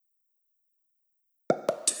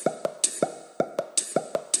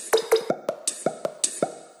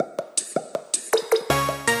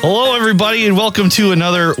Hello, everybody, and welcome to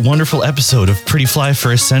another wonderful episode of Pretty Fly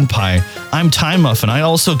for a Senpai. I'm Time Muff, and I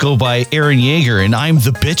also go by Aaron Yeager, and I'm the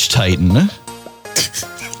Bitch Titan.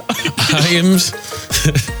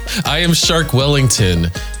 I am Shark Wellington,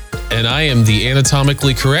 and I am the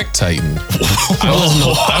anatomically correct Titan.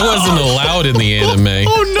 I wasn't allowed in the anime.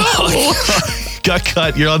 Oh, no! Got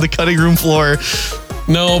cut. You're on the cutting room floor.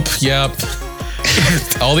 Nope. Yep.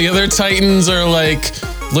 All the other Titans are like,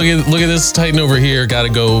 look at this Titan over here. Gotta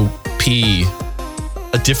go pee.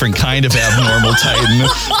 A different kind of abnormal Titan.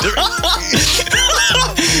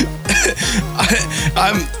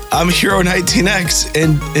 I'm Hero 19X,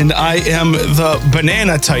 and I am the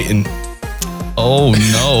Banana Titan. Oh,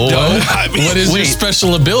 no. What is your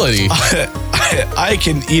special ability? I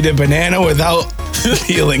can eat a banana without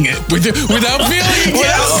feeling it. Without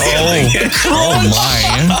feeling it? Oh,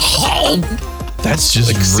 my. That's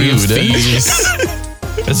just rude.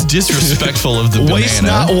 That's disrespectful of the banana. Waste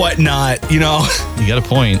not, what not, you know? You got a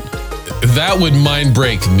point. That would mind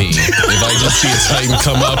break me if I just see a Titan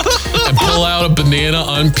come up and pull out a banana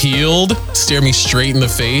unpeeled, stare me straight in the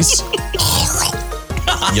face.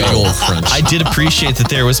 Yo, crunch. I did appreciate that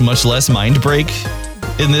there was much less mind break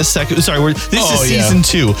in this second. Sorry, this is season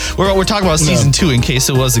 2. We're talking about season 2 in case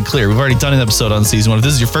it wasn't clear. We've already done an episode on season 1. If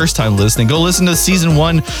this is your first time listening, go listen to season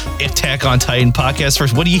 1 Attack on Titan podcast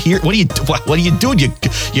first. What do you hear? What are you doing? You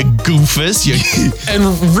goofus.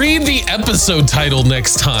 And read the episode title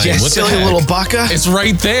next time. Yeah, what silly the heck? little baka. It's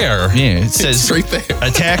right there. Yeah, it says It's right there.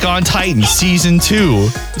 Attack on Titan season 2.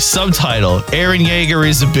 Subtitle: Aaron Yeager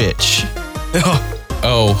is a bitch.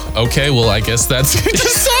 Oh, okay. Well, I guess that's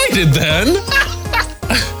decided then.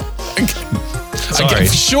 Sorry.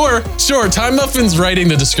 Sure. Time Muffin's writing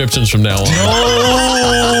the descriptions from now on.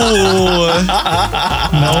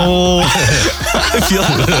 No. I feel.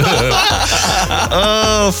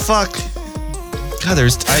 Oh fuck. God,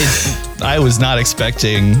 I was not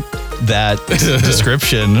expecting that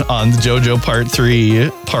description on the JoJo Part 3,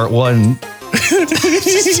 Part 1.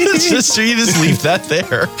 You just leave that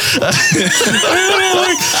there.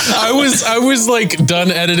 I was like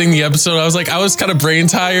done editing the episode. I was kind of brain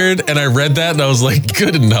tired, and I read that, and I was like,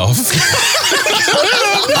 good enough.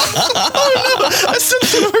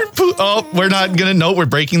 Oh, we're not gonna. No, we're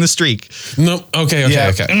breaking the streak. No. Okay.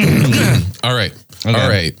 All right.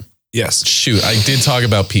 Yes. Shoot, I did talk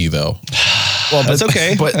about pee though. Well, that's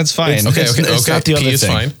okay. But that's fine. Okay. It's not the other Pee is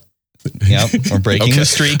thing. fine. Yep, we're breaking the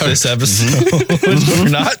streak this episode. We're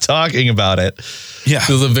not talking about it. Yeah. This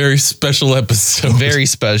is a very special episode. Very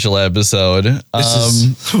special episode. A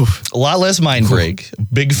lot less mind break.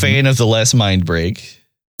 Big fan of the less mind break.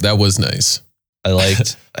 That was nice. I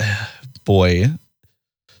liked. Boy,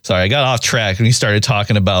 sorry, I got off track when you started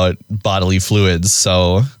talking about bodily fluids.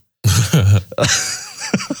 So.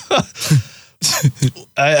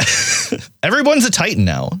 Everyone's a Titan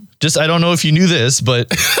now. Just, I don't know if you knew this, but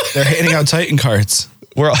They're handing out Titan cards.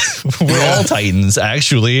 we're all Titans,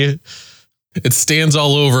 actually. It stands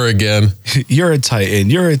all over again. You're a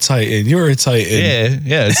Titan. You're a Titan. You're a Titan.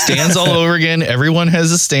 Yeah. It stands all over again. Everyone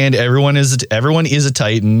has a stand. Everyone is a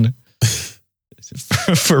Titan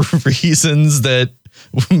for reasons that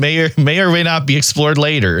may or may not be explored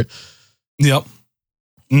later. Yep.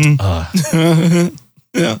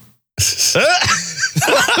 Yeah.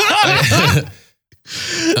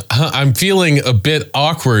 I'm feeling a bit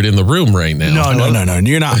awkward in the room right now. No.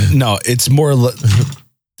 You're not. No, it's more.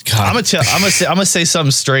 I'm gonna say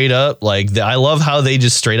something straight up. Like, I love how they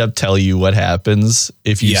just straight up tell you what happens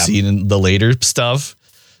if you've seen the later stuff.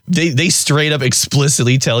 They straight up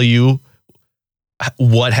explicitly tell you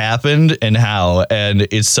what happened and how, and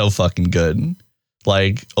it's so fucking good.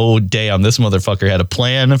 Like, oh damn, this motherfucker had a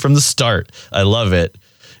plan from the start. I love it.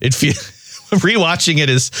 Rewatching it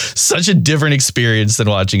is such a different experience than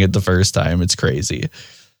watching it the first time. It's crazy.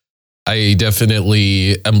 I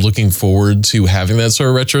definitely am looking forward to having that sort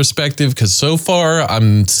of retrospective, because so far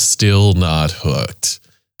I'm still not hooked.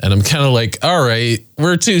 And I'm kind of like, all right,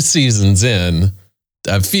 we're 2 seasons in.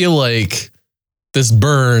 I feel like this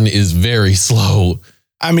burn is very slow.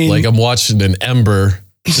 I mean, like I'm watching an ember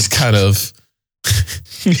just kind of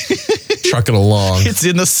trucking along. It's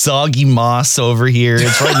in the soggy moss over here.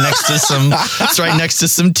 It's right next to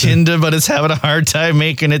some tinder, but it's having a hard time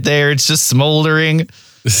making it there. It's just smoldering.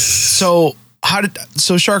 So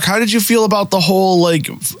Shark, how did you feel about the whole,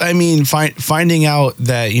 finding out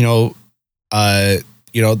that,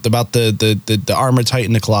 about the Armor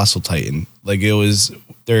Titan, the Colossal Titan, like it was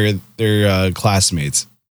their classmates.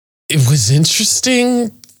 It was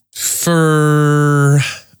interesting for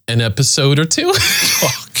an episode or two.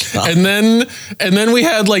 and then we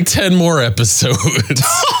had like 10 more episodes.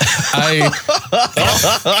 I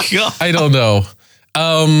don't know.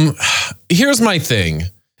 Here's my thing.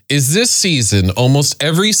 Is this season, almost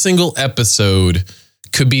every single episode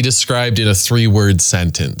could be described in a 3-word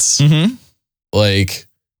sentence. Mm-hmm. Like,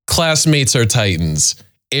 classmates are Titans.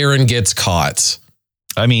 Eren gets caught.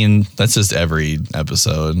 I mean, that's just every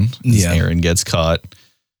episode. Yeah. Eren gets caught.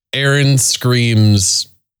 Eren screams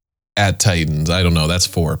at Titans. I don't know. That's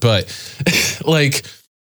 4. But like,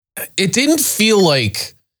 it didn't feel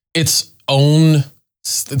like its own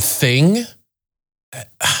thing.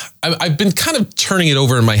 I've been kind of turning it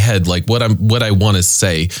over in my head, like what I want to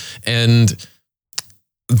say. And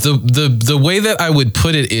the way that I would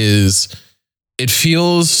put it is, it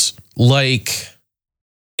feels like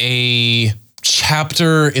a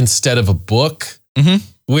chapter instead of a book,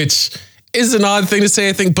 which is an odd thing to say,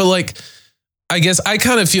 I think. But like, I guess I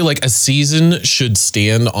kind of feel like a season should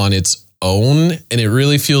stand on its own. And it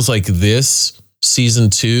really feels like this season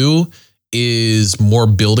 2 is more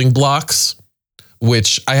building blocks,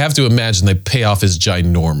 which I have to imagine the payoff is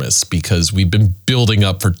ginormous because we've been building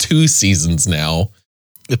up for 2 seasons now.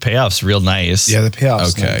 The payoff's real nice. Yeah, the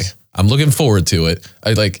payoff's okay. nice. I'm looking forward to it.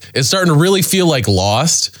 It's starting to really feel like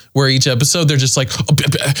Lost, where each episode they're just like,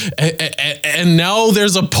 and now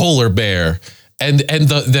there's a polar bear, and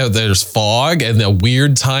there's fog and the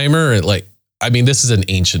weird timer. And like, I mean, this is an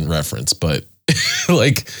ancient reference, but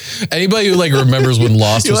like anybody who like remembers when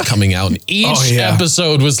Lost was coming out, and each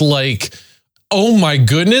episode was like, oh my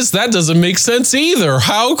goodness, that doesn't make sense either.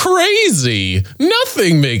 How crazy!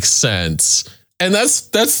 Nothing makes sense. And that's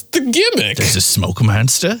the gimmick. There's a smoke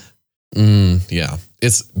monster. Yeah,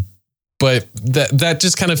 but that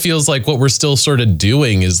just kind of feels like what we're still sort of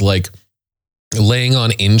doing is like laying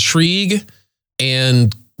on intrigue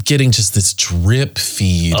and getting just this drip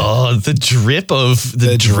feed. Oh, the drip of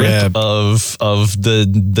the drip of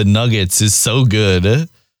the nuggets is so good.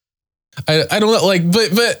 I don't know, like,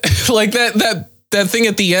 but like that thing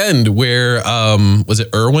at the end where was it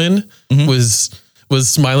Erwin was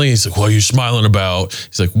smiling. He's like, what are you smiling about?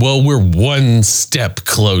 He's like, well, we're one step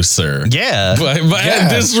closer. Yeah. But at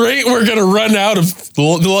this rate, we're going to run out of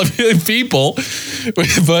people.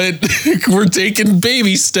 But we're taking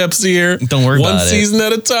baby steps here. Don't worry about it. One season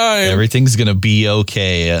at a time. Everything's going to be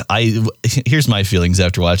okay. Here's my feelings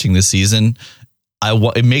after watching this season.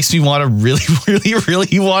 It makes me want to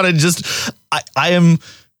really want to just, I am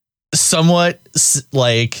somewhat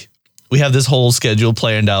like, we have this whole schedule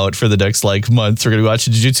planned out for the next like month. We're going to be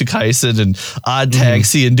watching Jujutsu Kaisen and Odd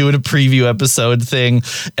Taxi and doing a preview episode thing.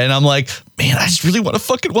 And I'm like, man, I just really want to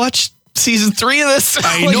fucking watch season 3 of this.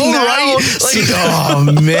 I know, right? Like,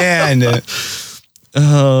 oh man.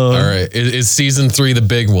 All right. Is season 3 the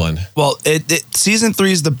big one? Well, season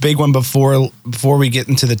 3 is the big one before we get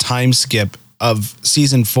into the time skip of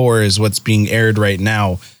season 4 is what's being aired right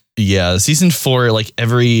now. Yeah, season 4, like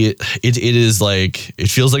it is like, it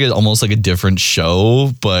feels like almost like a different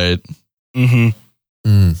show, but it's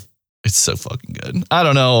so fucking good. I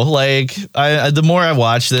don't know. Like the more I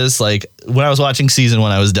watch this, like when I was watching season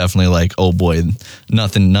 1, I was definitely like, oh boy,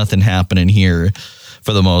 nothing happening here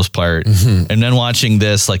for the most part. And then watching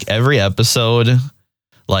this, like every episode,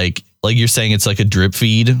 like you're saying, it's like a drip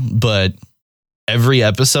feed, but every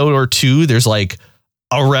episode or 2, there's like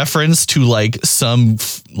a reference to like some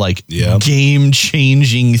like game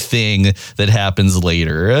changing thing that happens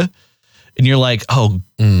later. And you're like, oh,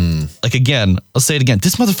 like again, I'll say it again.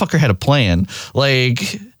 This motherfucker had a plan.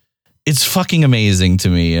 Like it's fucking amazing to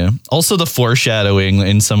me. Also the foreshadowing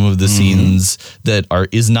in some of the scenes that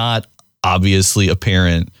is not obviously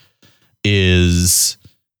apparent is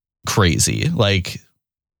crazy. Like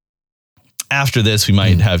after this, we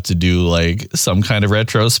might have to do like some kind of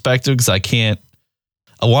retrospective because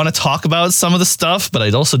I want to talk about some of the stuff, but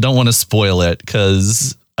I also don't want to spoil it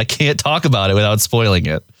because I can't talk about it without spoiling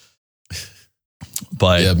it.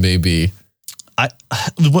 But yeah, maybe.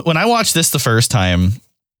 When I watched this the first time,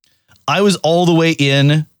 I was all the way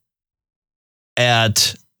in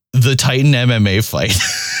at the Titan MMA fight.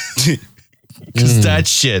 Because that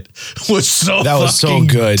shit was so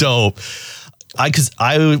good. Dope.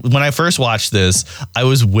 When I first watched this, I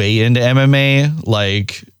was way into MMA,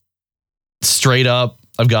 like straight up.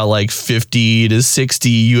 I've got like 50 to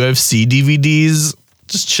 60 UFC DVDs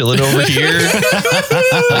just chilling over here.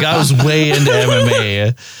 Like I was way into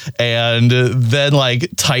MMA, and then like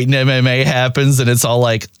Titan MMA happens, and it's all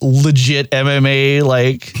like legit MMA,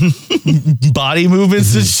 like body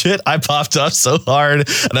movements and shit. I popped off so hard,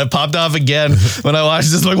 and I popped off again when I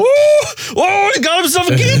watched this. Like, whoa, he got himself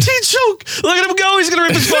a guillotine choke. Look at him go. He's gonna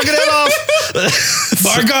rip his fucking head off.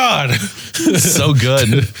 My God. So good.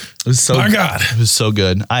 It was so. My God. It was so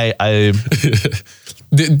good. I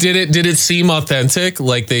Did it seem authentic?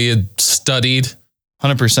 Like they had studied?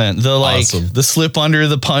 100%. The like Awesome. the slip under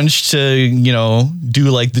the punch to, do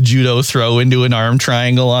like the judo throw into an arm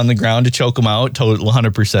triangle on the ground to choke him out. Total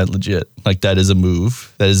 100% legit. Like that is a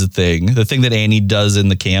move. That is a thing. The thing that Annie does in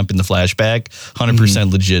the camp in the flashback,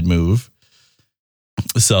 100% legit move.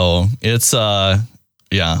 So it's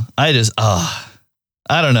yeah.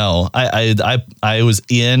 I don't know. I was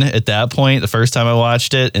in at that point the first time I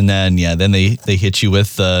watched it, and then then they hit you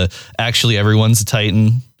with actually everyone's a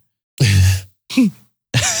Titan.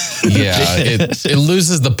 Yeah, it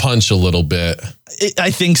loses the punch a little bit.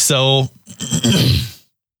 I think so.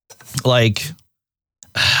 Like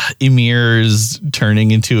Ymir's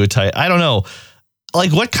turning into a Titan. I don't know.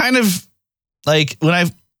 Like what kind of like when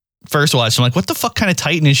I first watched, I'm like, what the fuck kind of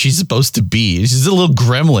Titan is she supposed to be? She's a little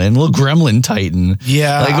gremlin Titan.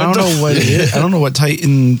 Yeah, like, I don't know what it is. I don't know what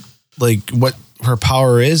Titan, like what her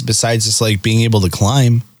power is besides just like being able to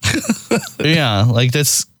climb. Yeah, like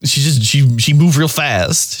that's she moved real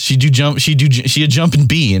fast. She a jumping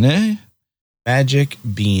bean, eh? Magic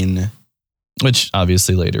bean. Which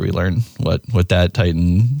obviously later we learn what that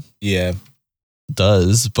Titan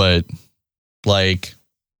does, but like,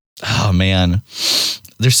 oh man,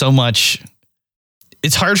 there's so much.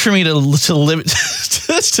 It's hard for me to limit.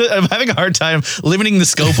 I'm having a hard time limiting the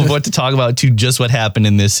scope of what to talk about to just what happened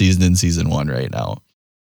in this season, in season 1 right now.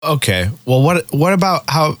 Okay. Well, what about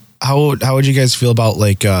how would you guys feel about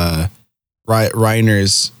like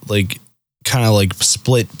Reiner's like kind of like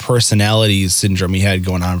split personalities syndrome he had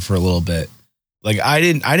going on for a little bit? Like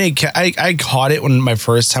I caught it when my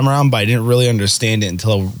first time around, but I didn't really understand it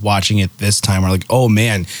until watching it this time. We're like, oh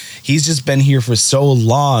man, he's just been here for so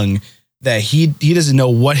long that he doesn't know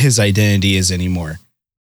what his identity is anymore.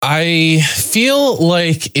 I feel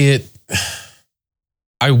like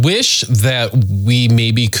I wish that we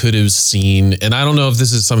maybe could have seen, and I don't know if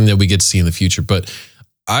this is something that we get to see in the future, but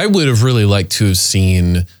I would have really liked to have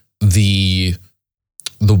seen the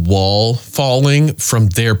wall falling from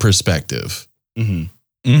their perspective.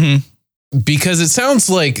 Mm-hmm. Mm-hmm. Because it sounds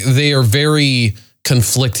like they are very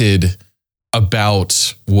conflicted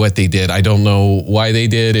about what they did. I don't know why they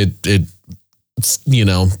did it. It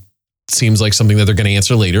seems like something that they're going to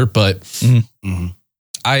answer later, but mm-hmm.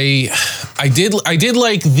 I did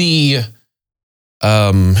like the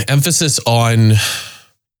emphasis on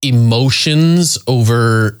emotions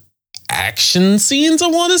over action scenes. I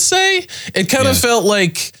want to say it kind of felt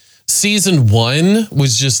like season 1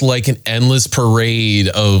 was just like an endless parade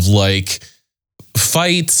of like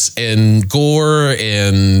fights and gore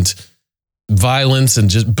and violence and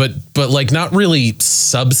just but like not really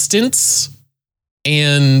substance.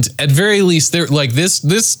 And at very least, there like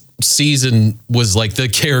this season was like the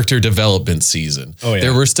character development season. Oh, yeah.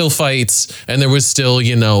 There were still fights and there was still,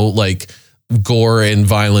 like gore and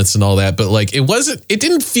violence and all that. But like it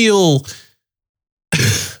didn't feel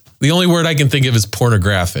the only word I can think of is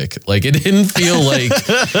pornographic. Like it didn't feel like,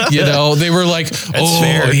 they were like,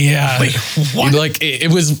 fair. Yeah. Like, what? Like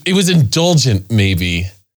it was indulgent maybe.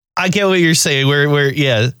 I get what you're saying. Where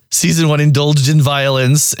season 1 indulged in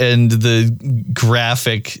violence and the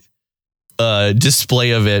graphic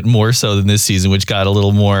display of it more so than this season, which got a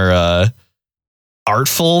little more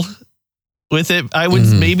artful with it. I would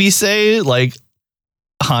maybe say like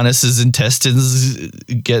Hannes's intestines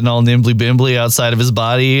getting all nimbly bimbly outside of his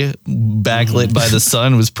body, backlit by the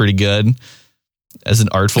sun, was pretty good as an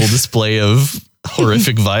artful display of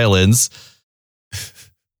horrific violence.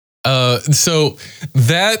 So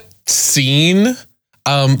that scene,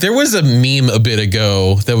 there was a meme a bit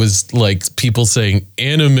ago that was like people saying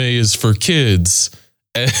anime is for kids.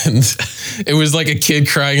 And it was like a kid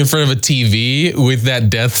crying in front of a TV with that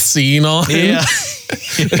death scene on. Yeah.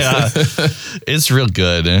 Yeah. It's real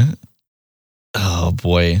good. Oh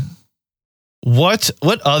boy. What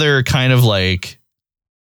other kind of like,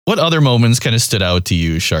 what other moments kind of stood out to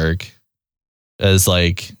you, Shark, as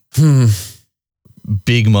like,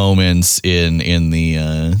 big moments in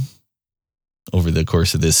the over the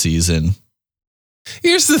course of this season?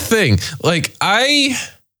 Here's the thing, like I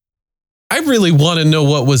really want to know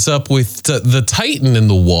what was up with the Titan in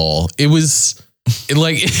the wall. It was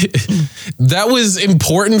that was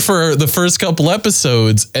important for the first couple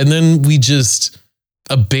episodes, and then we just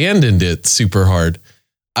abandoned it super hard.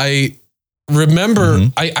 I remember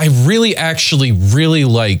I really actually really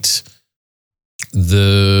liked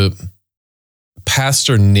the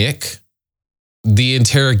Pastor Nick, the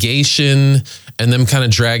interrogation, and them kind of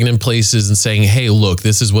dragging in places and saying, hey, look,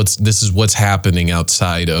 this is what's happening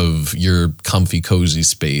outside of your comfy, cozy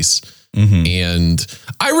space. And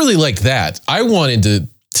I really like that. I wanted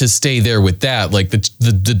to stay there with that. Like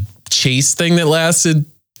the chase thing that lasted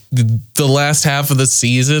the last half of the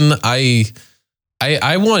season. I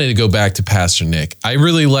wanted to go back to Pastor Nick. I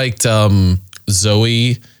really liked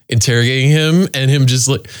Zoe interrogating him and him just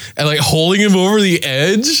like holding him over the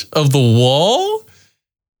edge of the wall.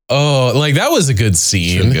 Oh, like that was a good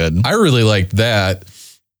scene. Sure good. I really liked that,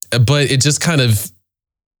 but it just kind of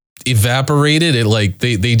evaporated. It like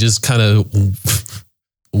they just kind of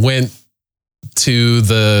went to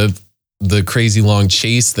the crazy long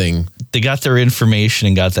chase thing. They got their information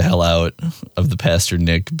and got the hell out of the Pastor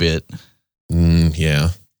Nick bit. Yeah.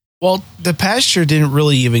 Well, the pastor didn't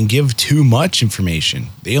really even give too much information.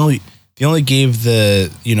 They only gave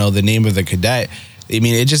the name of the cadet. I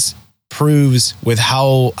mean, it just proves with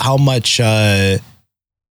how much that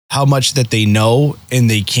they know and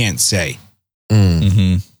they can't say.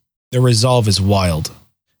 The resolve is wild.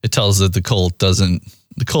 It tells that the cult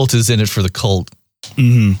is in it for the cult.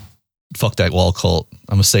 Fuck that wall cult.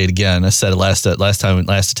 I'm gonna say it again. I said it last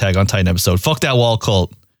Attack on Titan episode. Fuck that wall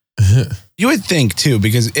cult. You would think too,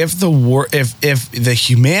 because if the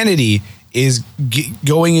humanity is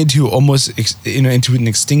going into almost into an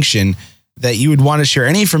extinction, that you would want to share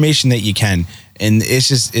any information that you can, and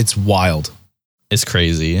it's wild. It's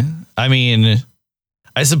crazy. I mean,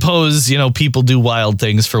 I suppose people do wild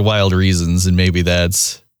things for wild reasons, and maybe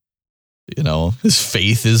that's his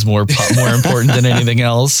faith is more important than anything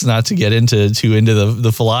else. Not to get into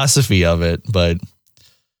the philosophy of it, but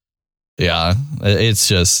yeah, it's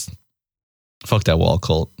just fuck that wall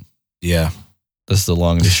cult. Yeah, that's the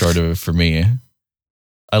long and the short of it for me.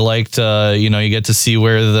 I liked, you get to see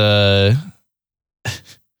where I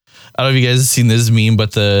don't know if you guys have seen this meme,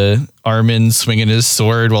 but the Armin swinging his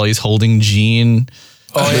sword while he's holding Jean.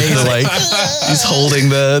 Oh, yeah, he's holding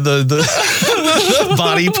the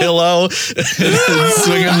body pillow,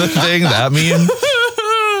 swinging the thing. That meme.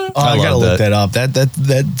 Oh, I gotta look that up.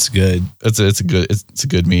 That's good. It's a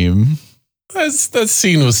good meme. That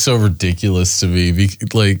scene was so ridiculous to me.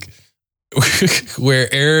 Like where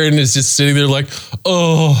Eren is just sitting there like,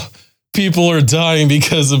 oh, people are dying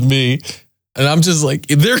because of me. And I'm just like,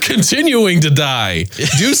 they're continuing to die.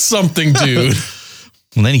 Do something, dude.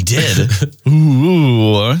 Well, then he did.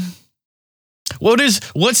 Ooh.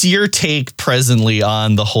 What's your take presently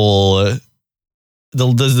on the whole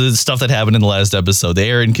the stuff that happened in the last episode? The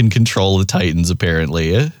Eren can control the Titans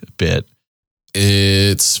apparently a bit.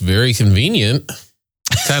 It's very convenient.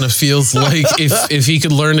 Kind of feels like if he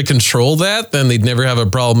could learn to control that, then they'd never have a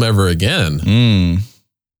problem ever again.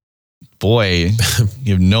 Boy,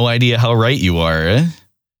 you have no idea how right you are. Eh?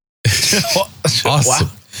 Awesome.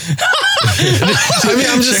 Wow. I mean,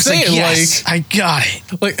 I'm just saying, yes, I got it.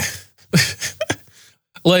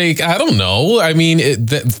 Like, I don't know. I mean,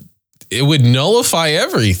 it would nullify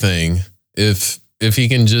everything if he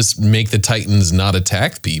can just make the Titans not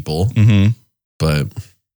attack people. But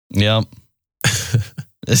yeah,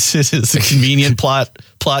 this is a convenient plot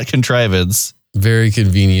contrivance. Very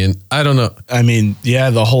convenient. I don't know. I mean, yeah,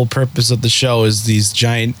 the whole purpose of the show is these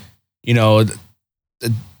giant, the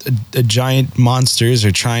giant monsters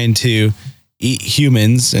are trying to eat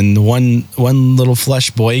humans, and one little flesh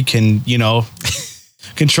boy can,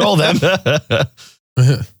 control them.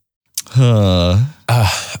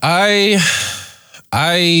 I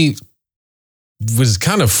was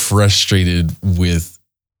kind of frustrated with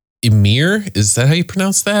Ymir. Is that how you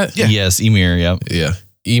pronounce that? Yeah. Yes, Ymir. Yep. Yeah,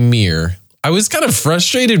 Ymir. I was kind of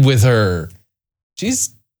frustrated with her. She's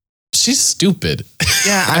stupid.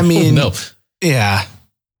 Yeah, I mean, no. Yeah.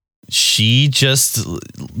 She just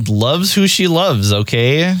loves who she loves,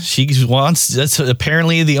 okay? That's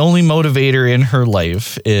apparently the only motivator in her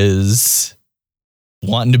life is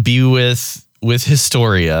wanting to be with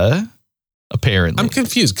Historia, apparently. I'm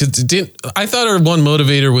confused because I thought her one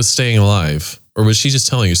motivator was staying alive, or was she just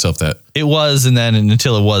telling herself that? It was, and then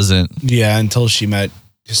until it wasn't. Yeah, until she met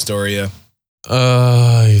Historia.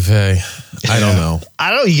 I don't know.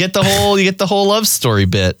 I don't know. You get the whole love story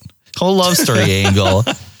bit, whole love story angle.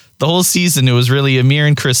 The whole season, it was really Ymir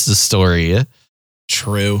and Krista's story.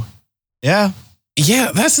 True. Yeah.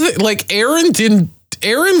 Yeah, that's like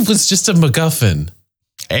Eren was just a MacGuffin.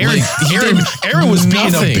 Aaron was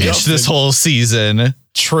being nothing. a bitch this whole season.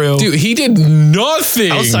 True. Dude, he did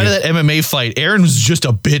nothing. Outside of that MMA fight, Aaron was just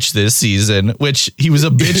a bitch this season, which he was a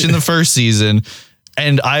bitch in the first season.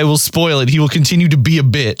 And I will spoil it. He will continue to be a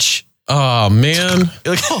bitch. Oh man.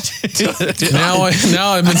 now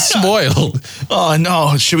I've been spoiled. Oh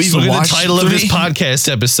no. Should we even watch the title of this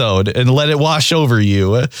podcast episode and let it wash over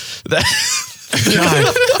you?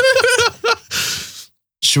 God.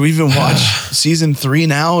 Should we even watch season 3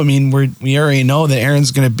 now? I mean, we already know that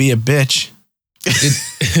Aaron's going to be a bitch.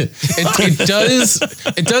 It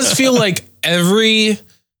does feel like every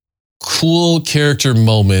cool character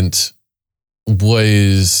moment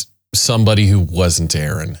was somebody who wasn't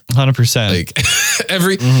Aaron. 100%. Like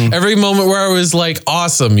every moment where I was like,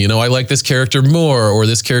 awesome, I like this character more, or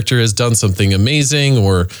this character has done something amazing,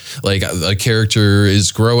 or like a character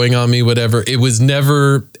is growing on me, whatever. It was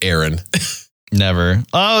never Aaron. Never.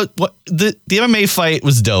 The MMA fight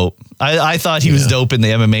was dope. I thought he was dope in the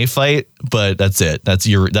MMA fight, but that's it. That's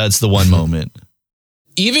the one moment.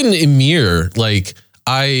 Even Ymir, like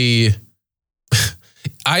I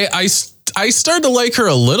started to like her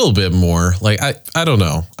a little bit more. Like I don't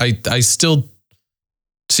know.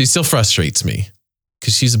 She still frustrates me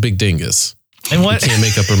because she's a big dingus. And what can't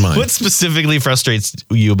make up her mind. What specifically frustrates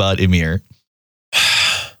you about Ymir?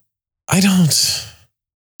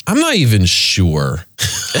 I'm not even sure.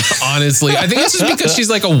 Honestly, I think it's just because she's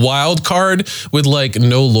like a wild card with like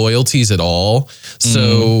no loyalties at all.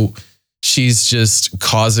 So she's just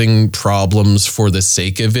causing problems for the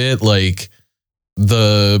sake of it. Like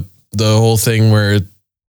the whole thing where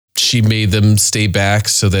she made them stay back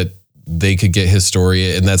so that they could get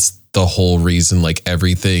Historia. And that's the whole reason, like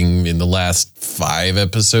everything in the last 5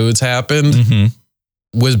 episodes happened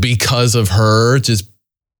was because of her just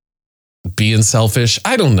being selfish.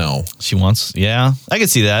 I don't know. I could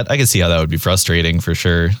see that. I could see how that would be frustrating for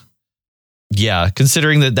sure. Yeah.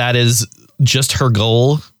 Considering that is just her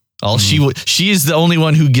goal. She is the only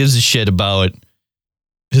one who gives a shit about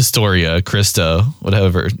Historia, Krista,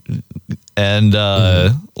 whatever. And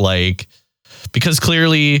like, because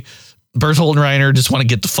clearly Bertolt and Reiner just want to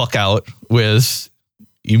get the fuck out with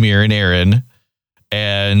Ymir and Aaron.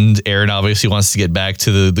 And Aaron obviously wants to get back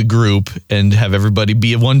to the group and have everybody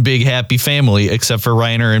be one big happy family, except for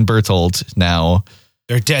Reiner and Bertolt now.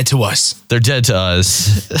 They're dead to us.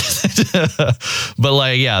 But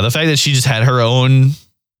like, yeah, the fact that she just had her own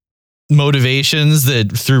motivations that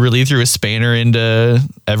threw a spanner into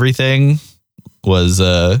everything was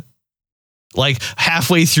like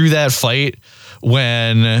halfway through that fight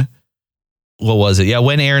when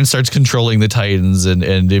Aaron starts controlling the Titans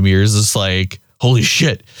and Ymir's just like, holy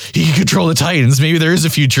shit, he can control the Titans. Maybe there is a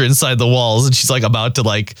future inside the walls. And she's like about to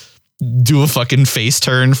like do a fucking face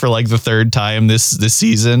turn for like the 3rd time this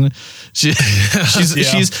season. She's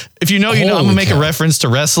if you know, I'm gonna make a reference to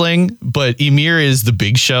wrestling, but Ymir is the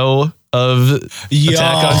Big Show of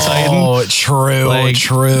Attack on Titan. Oh,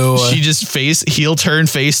 true. She just heel turn,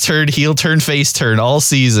 face turn all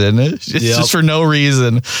season. Just for no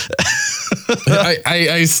reason.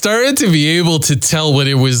 I started to be able to tell what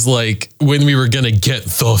it was like when we were going to get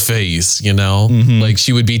the face, like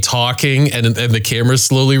she would be talking and the camera's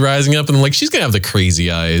slowly rising up and I'm like, she's going to have the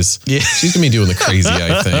crazy eyes. Yeah. She's going to be doing the crazy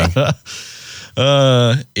eye thing.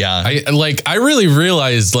 Yeah. I really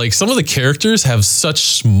realized like some of the characters have such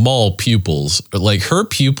small pupils. Like her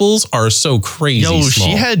pupils are so crazy small.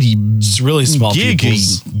 She had really small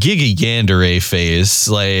pupils. Giga Yandere face.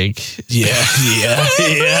 Like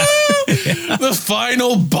the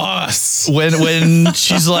final boss. When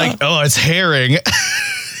she's like, oh, it's herring.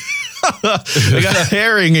 I got a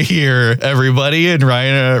herring here, everybody. And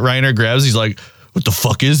Reiner grabs, he's like, what the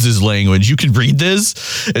fuck is this language? You can read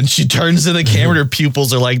this? And she turns to the camera, her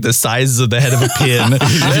pupils are like the size of the head of a pin.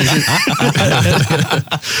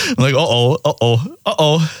 I'm like,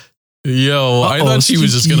 uh-oh. Yo, I thought she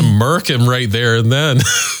was just going to murk him right there and then.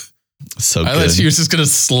 So I thought she was just going to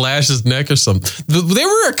slash his neck or something. There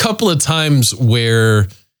were a couple of times where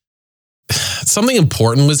something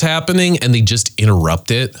important was happening and they just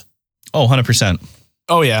interrupt it. Oh, 100%.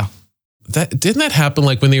 Oh, yeah. Didn't that happen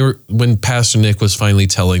like when Pastor Nick was finally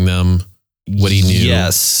telling them what he knew?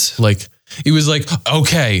 Yes. Like he was like,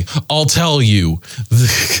 okay, I'll tell you.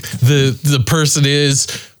 The person is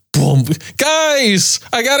boom. Guys,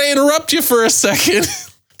 I gotta interrupt you for a second.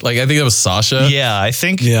 Like I think that was Sasha. Yeah, I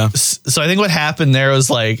think. Yeah. So I think what happened there was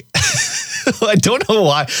like I don't know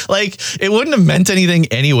why. Like it wouldn't have meant anything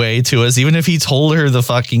anyway to us, even if he told her the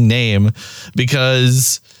fucking name,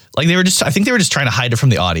 because like I think they were just trying to hide it from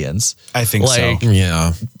the audience. I think so.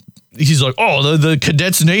 Yeah. he's like, oh, the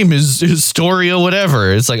cadet's name is Historia,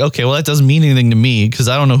 whatever. It's like, okay, well, that doesn't mean anything to me because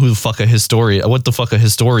I don't know what the fuck a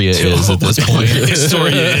Historia is at this point.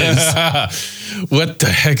 Historia is. What the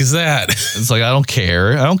heck is that? It's like, I don't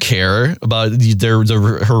care about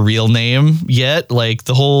her real name yet. Like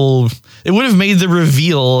it would have made the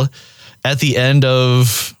reveal at the end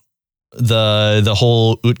of the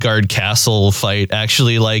whole Utgard Castle fight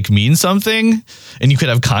actually like mean something, and you could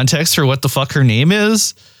have context for what the fuck her name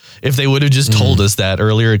is if they would have just told us that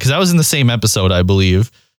earlier, because that was in the same episode, I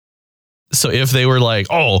believe. So if they were like,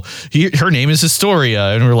 oh, her name is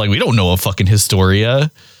Historia, and we're like, we don't know a fucking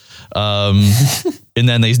Historia. And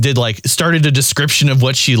then they did like started a description of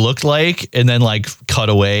what she looked like and then like cut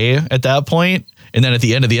away at that point. And then at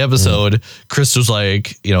the end of the episode, Chris was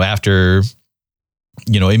like, after,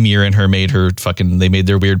 Ymir and her they made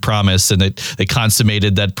their weird promise, and they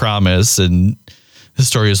consummated that promise, and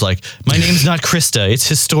Historia's like, my name's not Krista, it's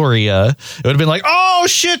Historia. It would have been like, oh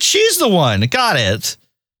shit, she's the one. Got it.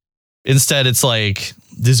 Instead, it's like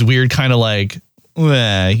this weird kind of like,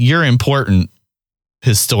 you're important,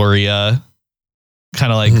 Historia.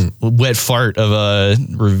 Kind of like wet fart of a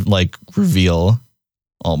reveal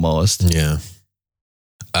almost. Yeah.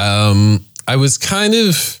 I was kind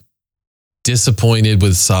of disappointed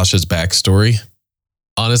with Sasha's backstory,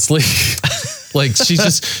 honestly. Like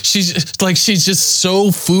she's just so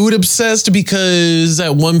food obsessed because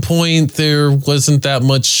at one point there wasn't that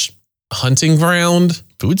much hunting ground.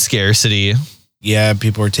 Food scarcity. Yeah,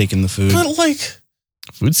 people are taking the food. But like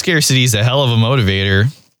food scarcity is a hell of a motivator.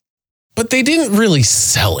 But they didn't really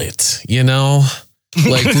sell it,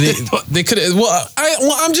 Like they could.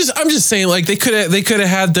 I'm just saying, like they could have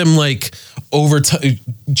had them like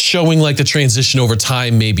showing like the transition over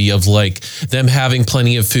time, maybe of like them having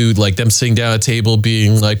plenty of food, like them sitting down at a table,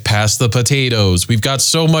 being like, "Pass the potatoes. We've got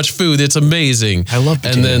so much food. It's amazing." I love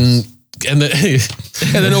potatoes. And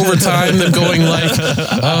then over time, them going like,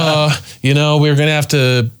 we're gonna have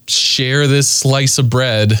to share this slice of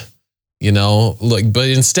bread. But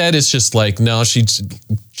instead it's just like, no, she's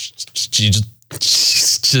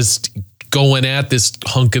just going at this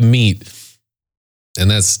hunk of meat.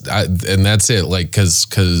 And that's it. Like,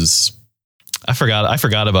 cause I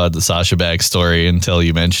forgot about the Sasha backstory until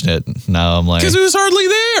you mentioned it. Now I'm like, cause it was hardly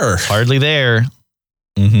there.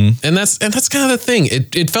 Mm-hmm. And that's kind of the thing.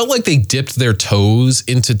 It felt like they dipped their toes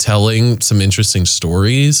into telling some interesting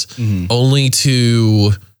stories, only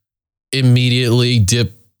to immediately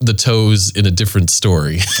dip the toes in a different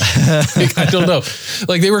story. Like, I don't know.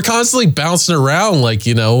 Like they were constantly bouncing around, like,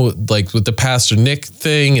 like with the Pastor Nick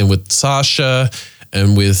thing and with Sasha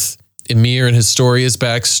and with Ymir and Historia's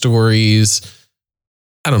backstories.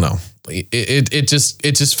 I don't know. It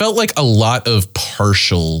just felt like a lot of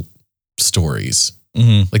partial stories.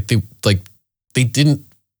 Mm-hmm. Like they didn't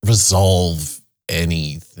resolve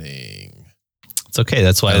anything. It's okay.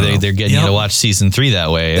 That's why they're getting you to watch season 3 that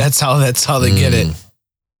way. That's how they get it.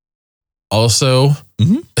 Also,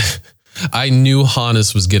 I knew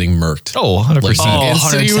Hannes was getting murked. Oh, 100%. Like,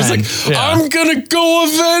 he was like, I'm going to go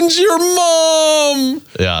avenge your mom.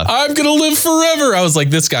 Yeah. I'm going to live forever. I was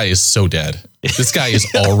like, this guy is so dead. This guy is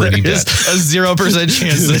already dead. A 0%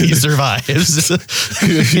 chance that he survives.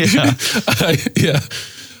 Yeah.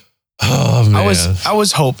 Oh man. I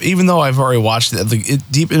was hope, even though I've already watched it, like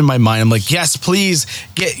deep in my mind, I'm like, yes, please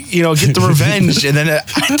get the revenge. And then I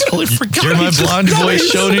totally forgot. You're my blonde boy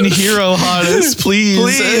shonen hero, Hannes. Please.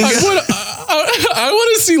 I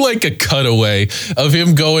want to see like a cutaway of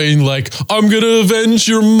him going like, I'm going to avenge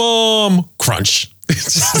your mom. Crunch.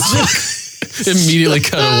 Immediately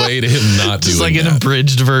cut away to him not doing just like that. an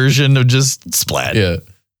abridged version of just splat. Yeah.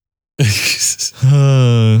 That's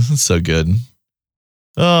so good.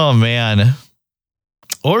 Oh man.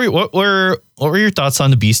 What were your thoughts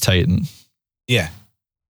on the Beast Titan? Yeah.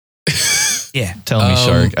 Yeah. Tell me,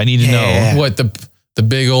 Shark. I need to know. What the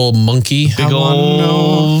big old monkey? Big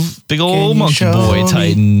old monkey boy,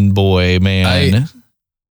 Titan boy, man.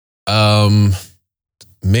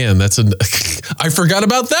 Man, that's I forgot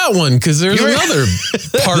about that one because there's another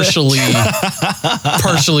partially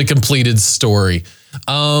completed story.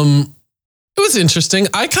 It was interesting.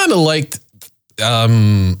 I kind of liked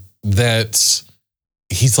that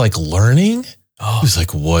he's like learning. He's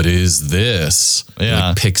like, what is this? Yeah.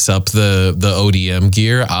 Like picks up the ODM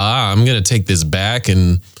gear. I'm gonna take this back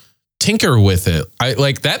and tinker with it. I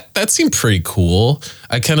like that. That seemed pretty cool.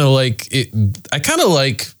 I kind of like it. I kind of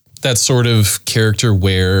like that sort of character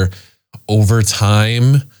where over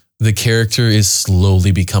time the character is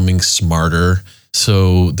slowly becoming smarter.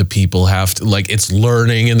 So the people have to, like, it's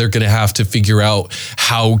learning and they're going to have to figure out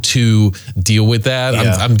how to deal with that.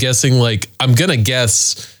 Yeah. I'm guessing, like, I'm going to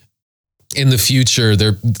guess in the future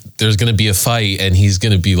there's going to be a fight and he's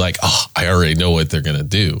going to be like, oh, I already know what they're going to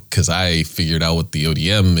do because I figured out what the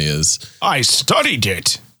ODM is. I studied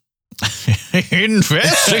it.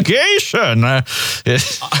 Investigation. Yeah.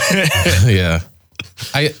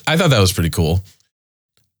 I thought that was pretty cool.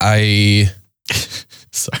 I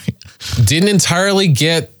Sorry. didn't entirely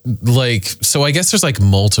get like, so I guess there's like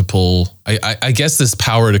multiple, I guess this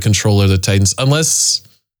power to control the Titans, unless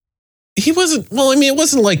he wasn't, well, I mean, it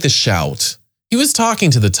wasn't like the shout. He was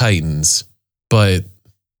talking to the Titans, but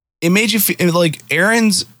it made you feel like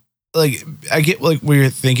Aaron's, like, I get like where you're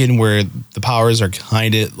thinking where the powers are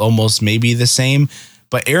kind of almost maybe the same,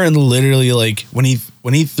 but Aaron literally, like, when he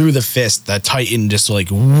threw the fist, that Titan just like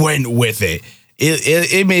went with it.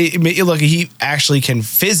 It made it look like he actually can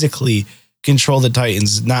physically control the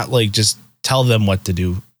Titans, not like just tell them what to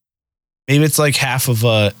do. Maybe it's like half of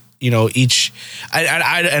each.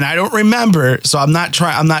 I don't remember, so I'm not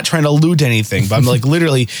trying to loot anything, but I'm like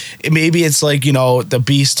literally, maybe it's like the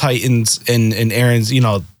Beast Titans and Aaron's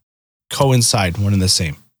coincide one and the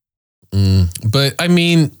same. But I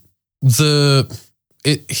mean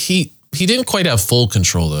he didn't quite have full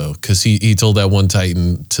control though, because he told that one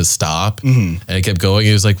Titan to stop, and it kept going.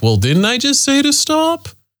 He was like, "Well, didn't I just say to stop?"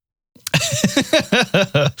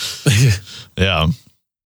 Yeah.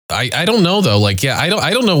 I don't know though. Like, yeah, I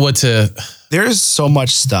don't know what to. There's so much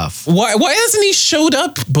stuff. Why hasn't he showed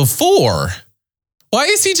up before? Why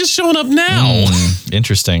is he just showing up now?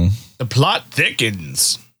 Interesting. The plot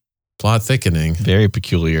thickens. Plot thickening. Very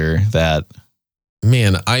peculiar. That,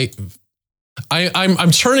 man,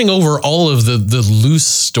 I'm turning over all of the loose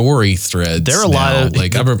story threads. there are a lot of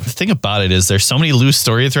like. the thing about it is there's so many loose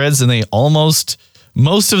story threads, and they most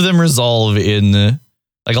of them resolve in,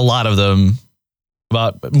 like, a lot of them.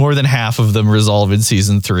 About more than half of them resolve in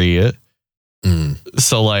season 3.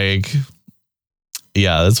 So, like,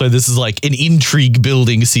 yeah, that's why this is like an intrigue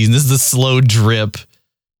building season. This is the slow drip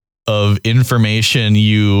of information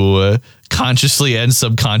you consciously and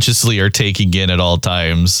subconsciously are taking in at all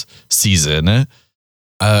times season.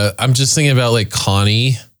 I'm just thinking about like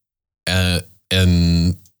Connie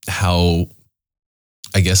and how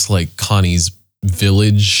I guess like Connie's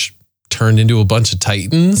village turned into a bunch of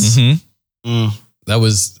Titans. That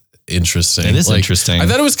was interesting. It is interesting. I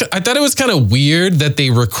thought it was kind of weird that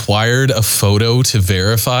they required a photo to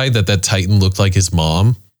verify that Titan looked like his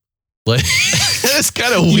mom. Like, it's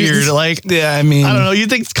kind of weird. Like, yeah, I mean, I don't know. You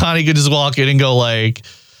think Connie could just walk in and go like,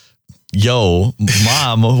 "Yo,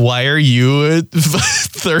 mom, why are you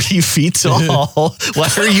 30 feet tall? Why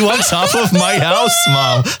are you on top of my house,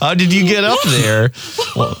 mom? How did you get up there?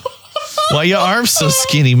 Why your arms so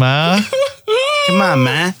skinny, ma? Come on,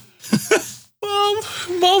 man.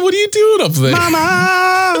 Mom, what are you doing up there?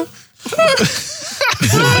 Mama.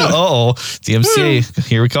 Oh, DMCA,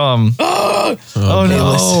 here we come. Oh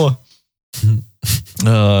no.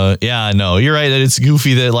 Yeah, no, you're right that it's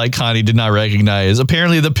goofy that like Connie did not recognize.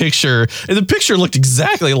 Apparently the picture looked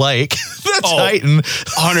exactly like the Titan.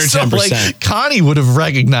 110%. So, like, Connie would have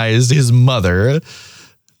recognized his mother.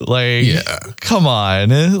 Like, Yeah. Come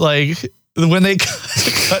on. Like, when they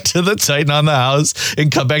cut to the Titan on the house and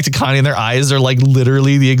cut back to Connie, and their eyes are like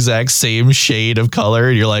literally the exact same shade of color,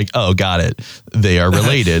 and you're like, oh, got it. They are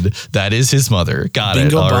related. That is his mother. Got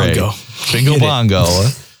Bingo it. All bongo. right. Bingo bongo.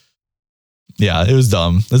 Yeah, it was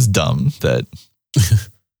dumb. It's dumb. That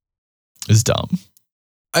is dumb.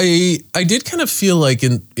 I did kind of feel like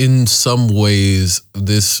in some ways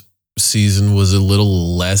this season was a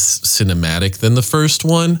little less cinematic than the first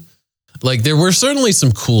one. Like, there were certainly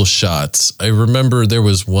some cool shots. I remember there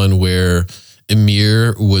was one where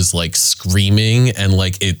Ymir was like screaming and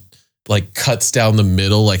like it like cuts down the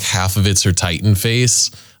middle, like half of it's her Titan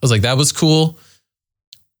face. I was like, that was cool.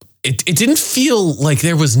 It didn't feel like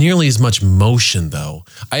there was nearly as much motion though.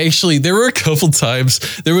 There were a couple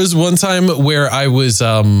times. There was one time where I was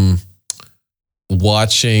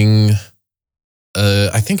watching,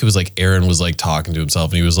 I think it was like Aaron was like talking to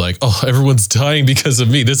himself and he was like, oh, everyone's dying because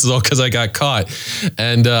of me. This is all because I got caught.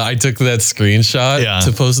 And I took that screenshot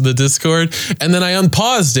to post in the Discord. And then I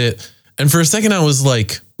unpaused it. And for a second I was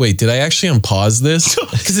like, wait, did I actually unpause this?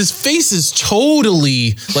 Because his face is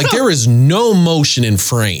totally like there is no motion in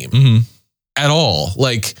frame at all.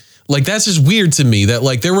 Like that's just weird to me that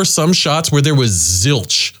like there were some shots where there was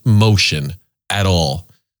zilch motion at all.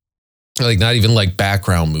 Like not even like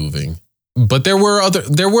background moving. But there were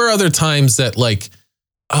other times that like,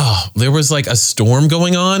 there was like a storm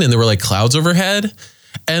going on and there were like clouds overhead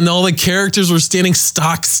and all the characters were standing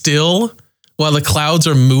stock still while the clouds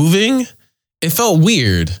are moving. It felt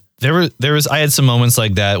weird. I had some moments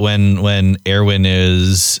like that when Erwin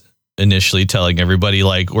is initially telling everybody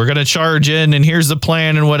like, we're going to charge in and here's the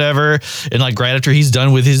plan and whatever. And like right after he's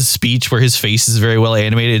done with his speech where his face is very well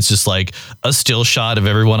animated, it's just like a still shot of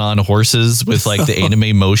everyone on horses with like the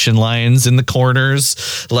anime motion lines in the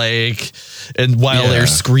corners. Like, and while they're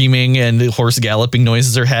screaming and horse galloping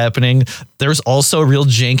noises are happening, there's also a real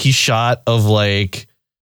janky shot of like,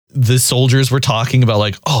 the soldiers were talking about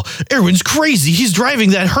like, oh, Erwin's crazy. He's driving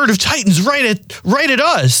that herd of Titans right at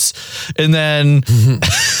us. And then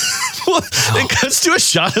it cuts to a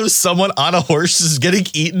shot of someone on a horse just getting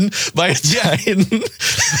eaten by a Titan.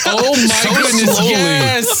 Oh my goodness. Slowly.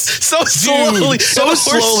 Yes. So slowly. So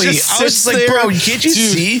slowly. I was like, bro, did you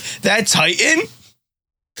see that Titan?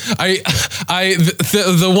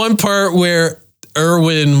 The one part where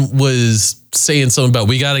Erwin was saying something about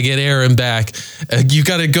we got to get Eren back. You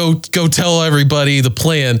got to go tell everybody the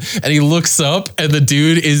plan. And he looks up and the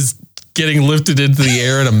dude is getting lifted into the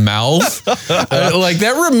air in a mouth. Like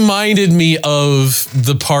that reminded me of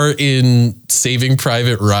the part in Saving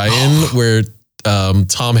Private Ryan where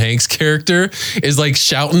Tom Hanks' character is like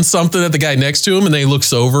shouting something at the guy next to him and then he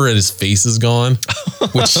looks over and his face is gone.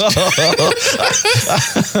 Which I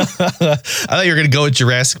thought you were gonna go with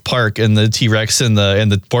Jurassic Park and the T-Rex and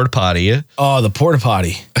the porta potty. Oh, the porta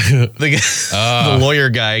potty. The lawyer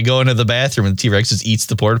guy going to the bathroom and the T-Rex just eats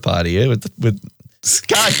the porta potty with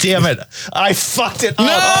God damn it! I fucked it up. No!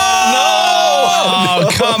 Oh,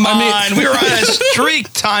 come on! We were on a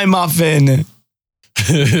streak, Time Muffin.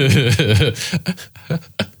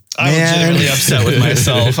 I'm legitimately upset with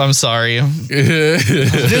myself. I'm sorry.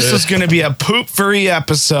 This was going to be a poop-free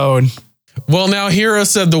episode. Well, now Hero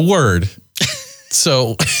said the word.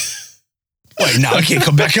 So wait, now I can't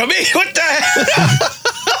come back on me. What the hell?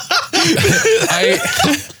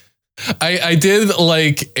 I did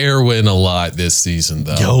like Erwin a lot this season,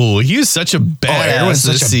 though. Yo, he was such a badass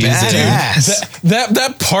this season. Badass.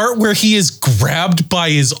 That part where he is grabbed by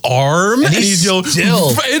his arm and he's still advance,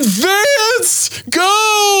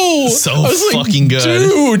 go. So fucking good,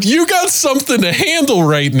 dude. You got something to handle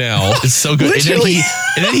right now. It's so good.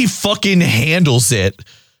 And then he fucking handles it.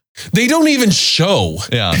 They don't even show.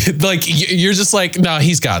 Yeah. Like, you're just like, nah,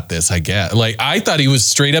 he's got this, I get. Like, I thought he was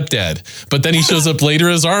straight up dead. But then he shows up later,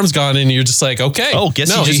 his arm's gone, and you're just like, okay. Oh,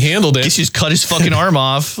 guess he handled it. Guess he just cut his fucking arm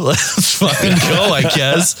off. Let's fucking go, I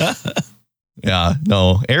guess. Yeah,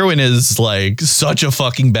 no. Erwin is, like, such a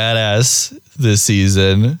fucking badass this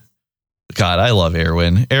season. God, I love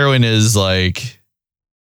Erwin. Erwin is my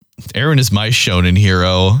shonen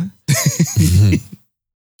hero.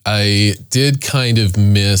 I did kind of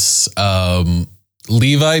miss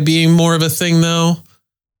Levi being more of a thing, though.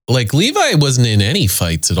 Like, Levi wasn't in any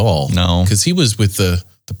fights at all. No. Because he was with the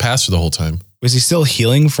pastor the whole time. Was he still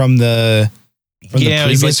healing from the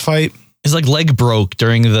previous fight? His like leg broke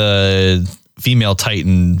during the female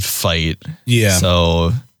Titan fight. Yeah.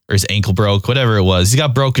 So, or his ankle broke, whatever it was. He's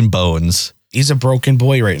got broken bones. He's a broken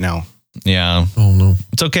boy right now. Yeah. Oh, no.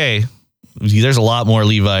 It's okay. There's a lot more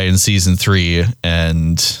Levi in season 3.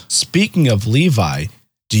 And speaking of Levi,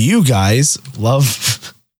 do you guys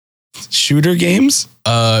love shooter games?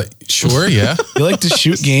 Sure, yeah. You like to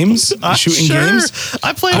shoot games? Shooting games?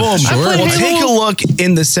 I play. Well, Halo. take a look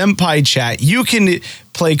in the Senpai chat. You can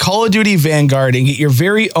play Call of Duty Vanguard and get your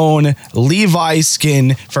very own Levi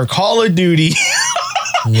skin for Call of Duty.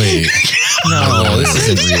 Wait. No, this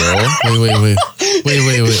isn't real.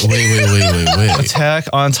 Wait. Attack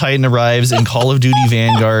on Titan arrives in Call of Duty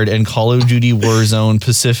Vanguard and Call of Duty Warzone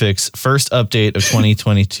Pacific's first update of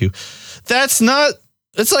 2022.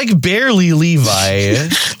 It's like barely Levi.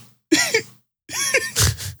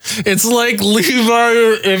 It's like Levi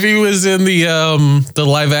if he was in the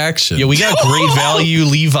live action. Yeah, we got great value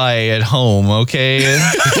Levi at home, okay?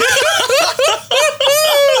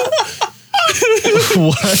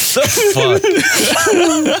 What the fuck?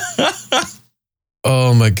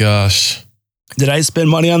 Oh my gosh. Did I spend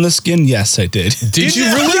money on the skin? Yes, I did. Did you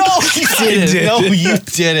really? No, you didn't. No, you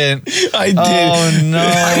didn't. I did. Oh no!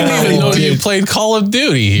 I didn't even know you played Call of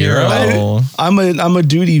Duty, Hero. I'm a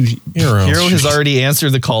duty Hero. Hero has already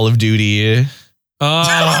answered the Call of Duty.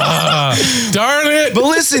 Darn it! But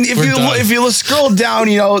listen, if you scroll down,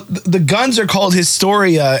 the guns are called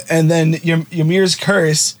Historia, and then Ymir's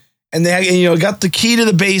Curse, and they got the key to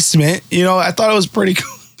the basement. I thought it was pretty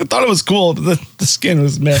cool. I thought it was cool, but the skin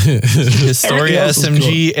was meh. Historia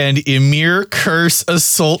SMG and Ymir Curse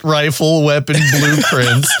assault rifle weapon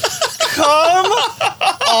blueprints. Come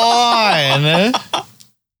on.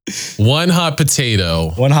 One hot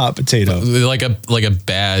potato. Like a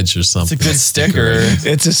badge or something. It's a good sticker.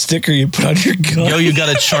 It's a sticker you put on your gun. Yo, you got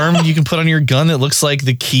a charm you can put on your gun that looks like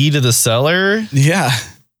the key to the cellar. Yeah.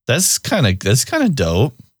 That's kind of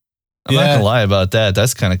dope. I'm not gonna lie about that.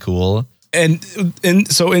 That's kind of cool. And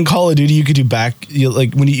so in Call of Duty, you could do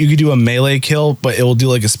you could do a melee kill, but it will do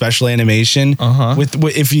like a special animation. With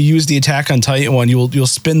if you use the Attack on Titan one, you'll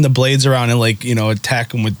spin the blades around and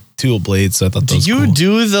attack them with two blades. So I thought that was cool.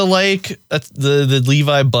 Do the the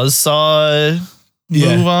Levi Buzzsaw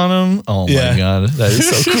move on him? Oh my god, that is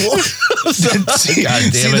so cool. God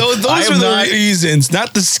damn it! Those are the reasons,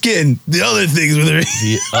 not the skin. The other things were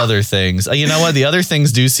the other things. You know what? The other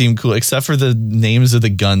things do seem cool, except for the names of the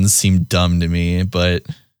guns seem dumb to me. But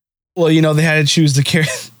they had to choose the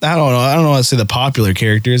character. I don't know. I don't know how to say the popular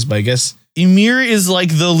characters, but I guess Ymir is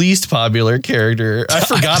like the least popular character. I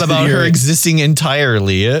forgot about her existing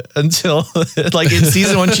entirely until in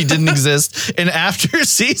season 1 she didn't exist, and after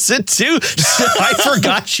season 2 I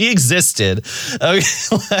forgot she existed.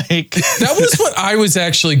 Okay, that was what I was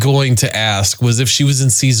actually going to ask, was if she was in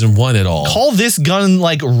season 1 at all. Call this gun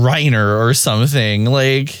Reiner or something,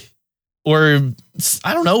 or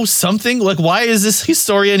I don't know, something why is this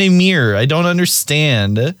Historia and Ymir? I don't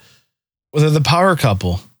understand. Well, they're the power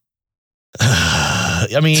couple.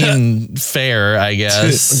 I mean, fair, I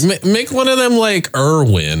guess. Make one of them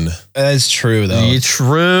Erwin. That's true, though.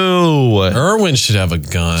 True. Erwin should have a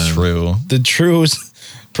gun. True. The true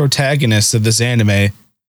protagonist of this anime.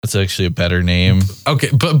 That's actually a better name.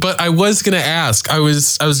 Okay, but I was gonna ask. I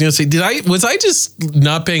was gonna say, was I just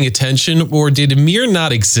not paying attention, or did Ymir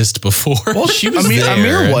not exist before? Well, she was there.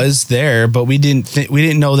 Ymir was there, but we didn't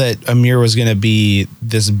know that Ymir was gonna be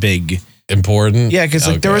this big. Important? Yeah, because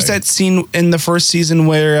there was that scene in the first season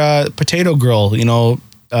where Potato Girl,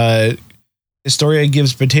 Historia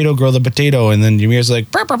gives Potato Girl the potato, and then Ymir's like,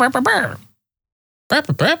 burr, burr, burr, burr, burr.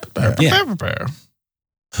 Yeah.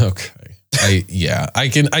 Okay.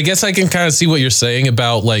 I guess I can kind of see what you're saying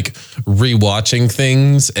about rewatching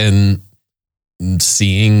things and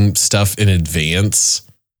seeing stuff in advance.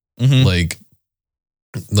 Mm-hmm.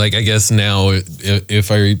 I guess now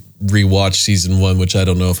if I rewatch season 1, which I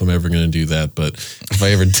don't know if I'm ever going to do that, but if I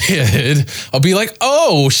ever did, I'll be like,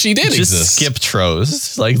 oh, she did just exist. Skip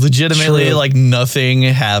Trost. Legitimately, True. Nothing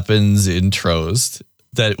happens in Trost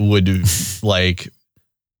that would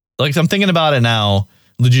I'm thinking about it now,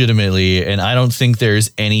 legitimately, and I don't think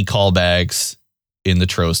there's any callbacks in the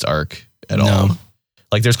Trost arc at all.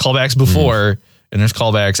 There's callbacks before and there's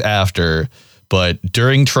callbacks after, but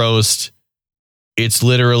during Trost, it's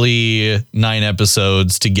literally 9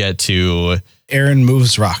 episodes to get to Eren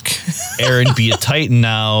moves rock. Eren be a Titan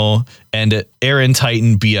now, and Eren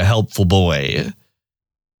Titan be a helpful boy.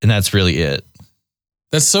 And that's really it.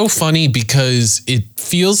 That's so funny because it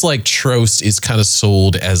feels like Trost is kind of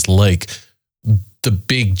sold as the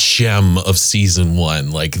big gem of season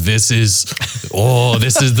 1. This is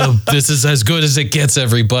as good as it gets,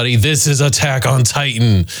 everybody. This is Attack on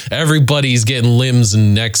Titan. Everybody's getting limbs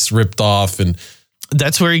and necks ripped off, and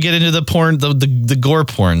that's where you get into the porn, the gore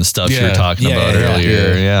porn stuff you were talking about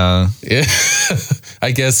earlier. Yeah.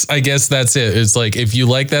 I guess that's it. It's if you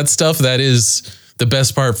like that stuff, that is the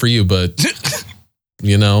best part for you. But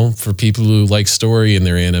for people who like story in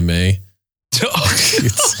their anime,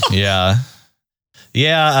 yeah.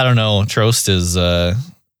 I don't know. Trost is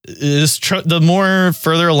the more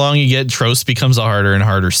further along you get, Trost becomes a harder and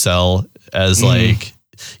harder sell as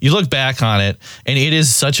you look back on it, and it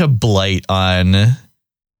is such a blight on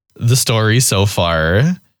the story so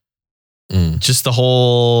far. Just the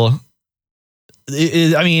whole.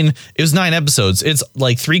 It was 9 episodes. It's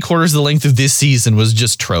 3/4 of the length of this season was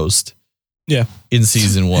just Trost. Yeah, in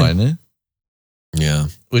season 1. Yeah,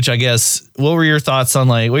 which I guess. What were your thoughts on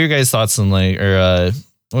what were your guys' thoughts on what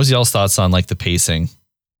was y'all's thoughts on the pacing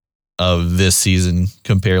of this season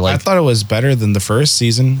compared? I thought it was better than the first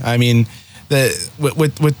season. I mean.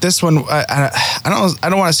 With this one, I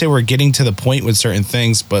don't want to say we're getting to the point with certain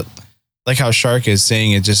things, but like how Shark is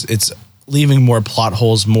saying, it's leaving more plot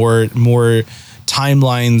holes, more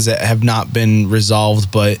timelines that have not been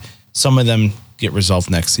resolved, but some of them get resolved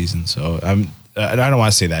next season. So I don't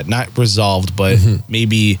want to say that, not resolved, but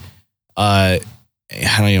maybe I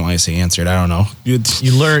don't even want to say answered. I don't know. You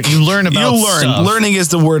learn about stuff. Learning is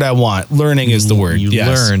the word I want. Learning is the word. You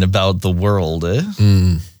learn about the world.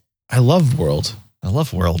 I love world. I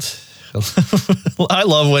love world. I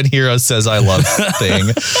love when Hero says I love thing.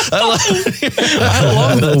 I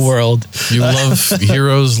love the world. You love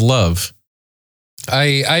Hero's love.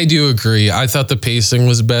 I do agree. I thought the pacing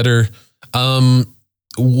was better.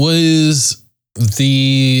 Was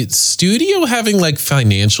the studio having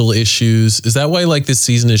financial issues? Is that why this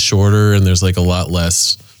season is shorter and there's a lot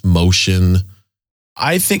less motion?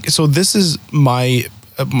 I think so. This is my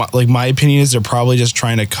opinion is they're probably just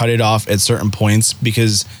trying to cut it off at certain points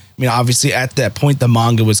because I mean, obviously at that point, the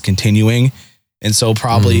manga was continuing. And so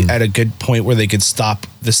probably at a good point where they could stop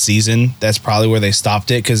the season, that's probably where they stopped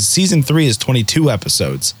it. Because season 3 is 22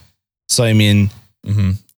 episodes. So, I mean,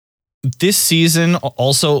 this season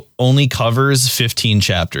also only covers 15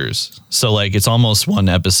 chapters. So like it's almost one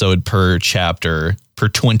episode per chapter per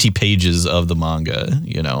 20 pages of the manga,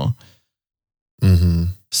 you know?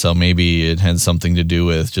 So maybe it had something to do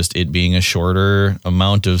with just it being a shorter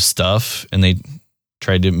amount of stuff. And they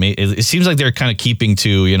tried to make it seems like they're kind of keeping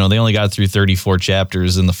to, you know, they only got through 34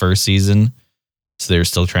 chapters in the first season. So they're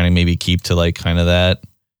still trying to maybe keep to like kind of that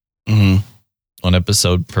one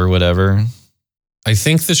episode per whatever. I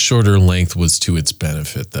think the shorter length was to its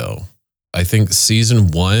benefit, though. I think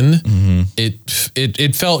season 1,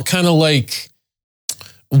 it felt kind of like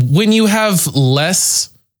when you have less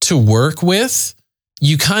to work with,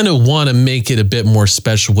 you kind of want to make it a bit more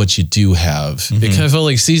special what you do have. It kind of felt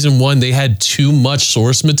like season 1, they had too much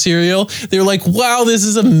source material. They were like, wow, this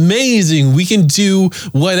is amazing. We can do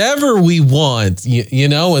whatever we want, you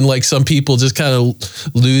know? And like some people just kind of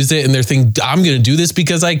lose it and they're thinking, I'm going to do this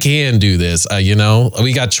because I can do this. You know,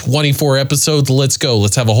 we got 24 episodes. Let's go.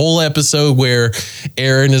 Let's have a whole episode where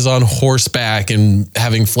Eren is on horseback and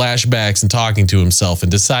having flashbacks and talking to himself and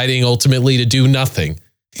deciding ultimately to do nothing.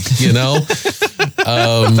 You know,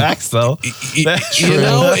 Facts though. You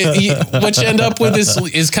know, what you end up with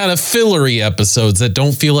is kind of fillery episodes that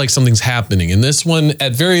don't feel like something's happening. And this one,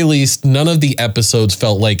 at very least, none of the episodes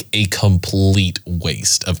felt like a complete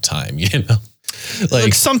waste of time. You know,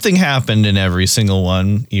 like something happened in every single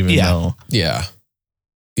one, even though, yeah.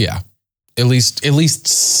 At least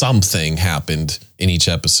something happened in each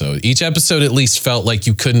episode. Each episode at least felt like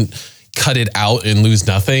you couldn't cut it out and lose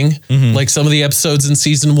nothing like some of the episodes in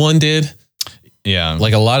season 1 did. Yeah.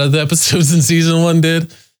 Like a lot of the episodes in season 1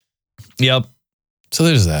 did. Yep. So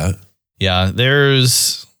there's that. Yeah.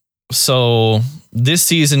 So this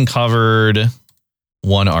season covered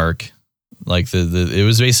one arc. Like it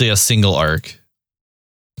was basically a single arc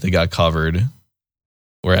that got covered.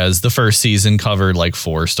 Whereas the first season covered like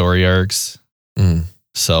 4 story arcs.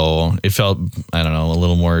 So it felt, I don't know, a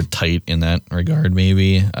little more tight in that regard,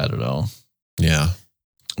 maybe. I don't know. Yeah.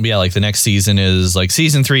 But yeah, like the next season is like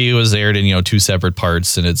season 3 was aired in, you know, 2 separate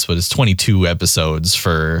parts, and it's 22 episodes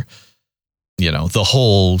for, you know, the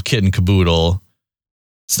whole kit and caboodle.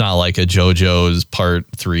 It's not like a JoJo's part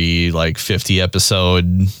 3, like 50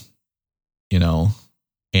 episode, you know,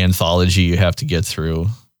 anthology you have to get through.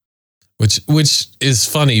 Which is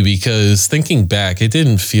funny because thinking back, it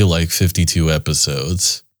didn't feel like 52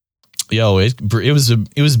 episodes. Yo, it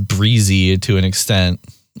was breezy to an extent.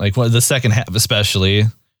 Like the second half, especially.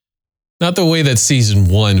 Not the way that season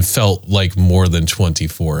 1 felt like more than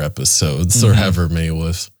 24 episodes or however many it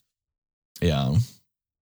was. Yeah.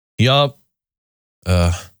 Yup.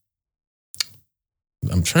 I'm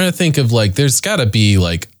trying to think of like, there's got to be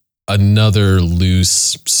like another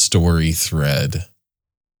loose story thread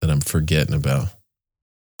that I'm forgetting about.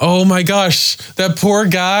 Oh my gosh, that poor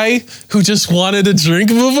guy who just wanted a drink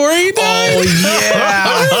before he died. Oh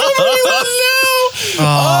yeah.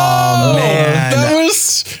 Oh man.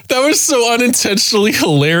 That was so unintentionally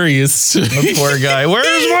hilarious. The poor guy.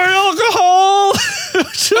 Where's my alcohol?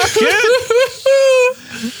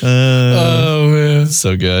 Oh man.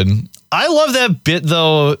 So good. I love that bit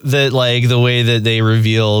though, that like the way that they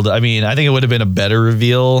revealed. I mean, I think it would have been a better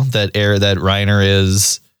reveal that Reiner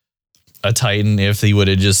is a Titan if he would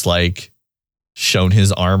have just like shown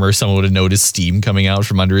his arm, or someone would have noticed steam coming out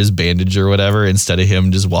from under his bandage or whatever, instead of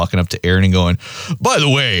him just walking up to Eren and going, by the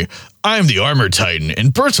way, I'm the Armor Titan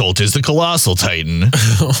and Bertolt is the Colossal Titan.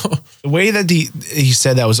 The way that he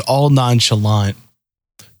said that was all nonchalant.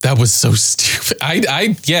 That was so stupid. I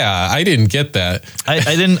didn't get that. I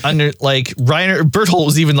didn't Bertolt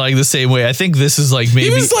was even like the same way. I think this is like maybe.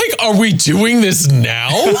 He was like, are we doing this now?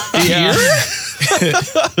 Yeah.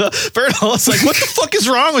 Bertolt's like, what the fuck is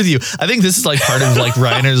wrong with you? I think this is like part of like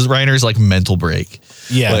Reiner's like mental break.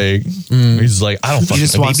 Yeah. Like he's like, I don't fucking. He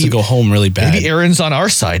just wants to go home really bad. Maybe Eren's on our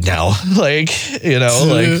side now. Like, you know,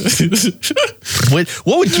 like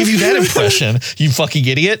what would give you that impression, you fucking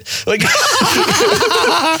idiot? Like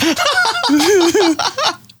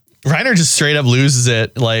Reiner just straight up loses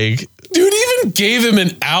it. Like, dude even gave him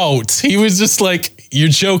an out. He was just like, you're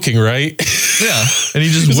joking, right? Yeah. And he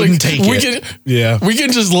just wouldn't take it. We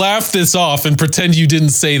can just laugh this off and pretend you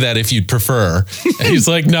didn't say that if you'd prefer. And he's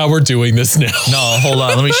like, no, we're doing this now. No, hold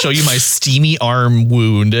on. Let me show you my steamy arm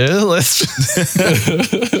wound. Let's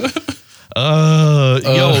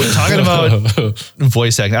talking about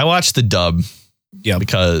voice acting. I watched the dub. Yeah.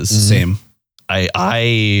 Because same.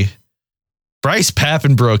 I Bryce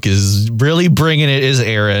Papenbrook is really bringing it as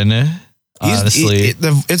Aaron. Honestly,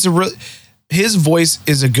 his voice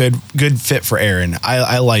is a good fit for Aaron.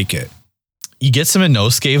 I like it. You get some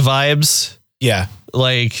Inosuke vibes. Yeah.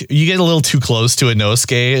 Like you get a little too close to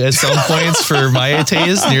Inosuke at some points for my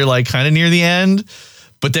taste. Near like kind of near the end,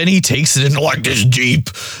 but then he takes it into like this deep,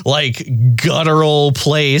 like guttural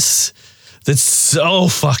place that's so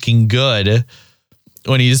fucking good.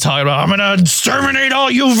 When he's talking about, I'm gonna exterminate all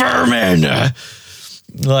you vermin.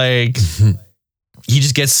 Like he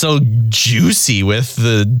just gets so juicy with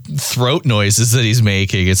the throat noises that he's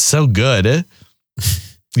making. It's so good.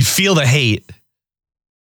 You feel the hate.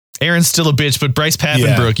 Aaron's still a bitch, but Bryce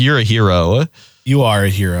Papenbrook, you're a hero. You are a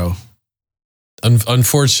hero.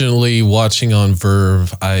 Unfortunately, watching on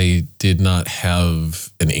Verve, I did not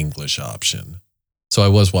have an English option. So I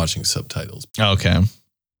was watching subtitles. Okay.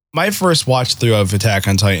 My first watch through of Attack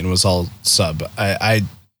on Titan was all sub.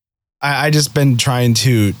 I just been trying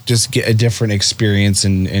to just get a different experience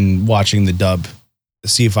in watching the dub to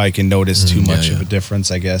see if I can notice too much of a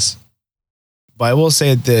difference, I guess. But I will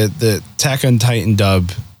say the Attack on Titan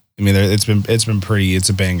dub, I mean, it's been pretty. It's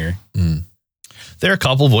a banger. Mm. There are a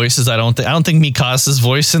couple voices I don't think Mikasa's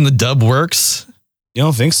voice in the dub works. You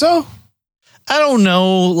don't think so? I don't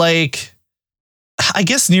know. Like, I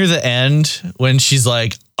guess near the end when she's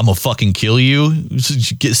like, I'm gonna fucking kill you.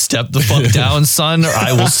 Step the fuck down, son, or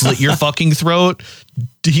I will slit your fucking throat.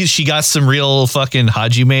 She got some real fucking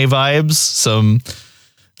Hajime vibes.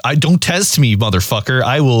 I don't test me, motherfucker.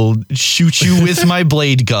 I will shoot you with my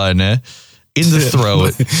blade gun in the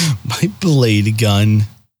throat. My blade gun.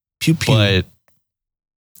 Pew pew. But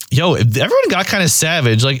everyone got kind of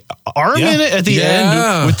savage. Like Armin at the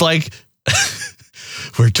end with like,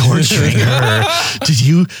 we're torturing her. Did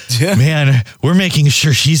you, man, we're making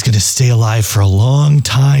sure she's going to stay alive for a long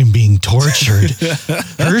time being tortured.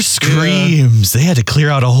 Her screams, they had to clear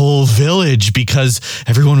out a whole village because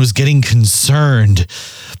everyone was getting concerned.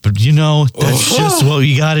 But that's just what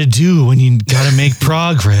you got to do when you got to make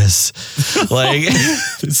progress. Like,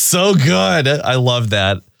 it's so good. I love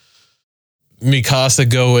that. Mikasa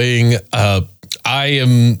going,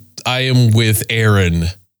 I am with Aaron.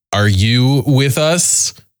 Are you with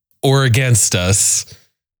us or against us?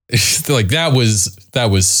 Like that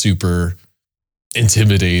was super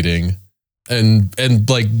intimidating. And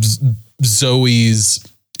like Zoe's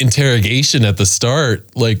interrogation at the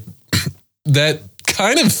start, like that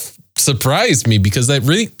kind of surprised me because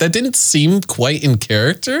that didn't seem quite in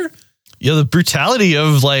character. Yeah, the brutality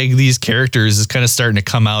of like these characters is kind of starting to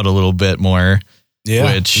come out a little bit more.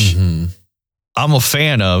 Yeah. Which I'm a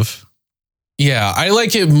fan of. Yeah, I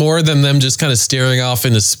like it more than them just kind of staring off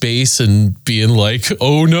into space and being like,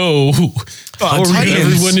 oh no,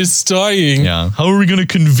 everyone is dying. Yeah. How are we going to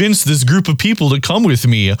convince this group of people to come with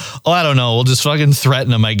me? Oh, I don't know. We'll just fucking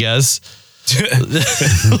threaten them, I guess.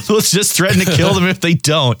 Let's just threaten to kill them if they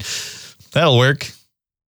don't. That'll work.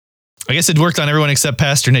 I guess it worked on everyone except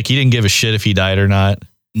Pastor Nick. He didn't give a shit if he died or not.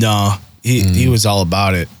 No, he was all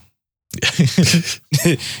about it.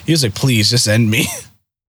 He was like, please just end me.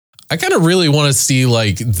 I kind of really want to see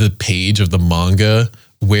like the page of the manga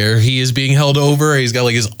where he is being held over. He's got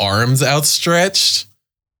like his arms outstretched.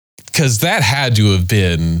 Cause that had to have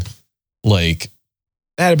been like.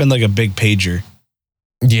 That had been like a big pager.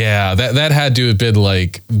 Yeah. That had to have been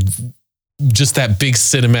like just that big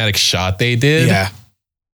cinematic shot they did. Yeah.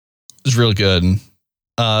 It was real good.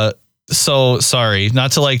 So sorry,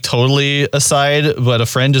 not to like totally aside, but a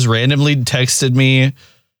friend just randomly texted me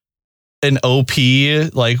an OP,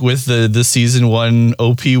 like with the season 1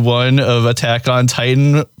 OP1 of Attack on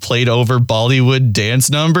Titan played over Bollywood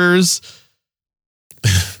dance numbers.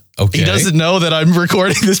 Okay. He doesn't know that I'm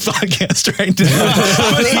recording this podcast right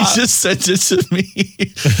now, but he just sent it to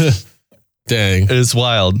me. Dang. It is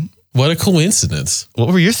wild. What a coincidence. What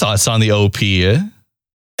were your thoughts on the OP? It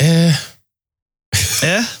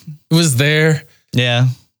was there. Yeah.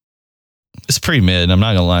 It's pretty mid. I'm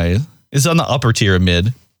not gonna lie. It's on the upper tier of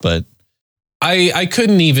mid, but I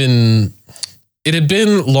couldn't even, it had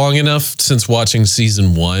been long enough since watching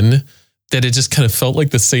season 1 that it just kind of felt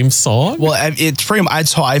like the same song. Well, it's pretty much,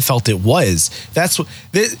 that's how I felt it was. That's what,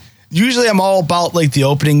 usually I'm all about like the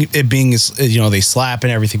opening, it being, they slap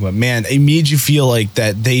and everything, but man, it made you feel like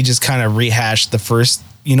that they just kind of rehashed the first,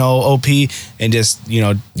 OP and just,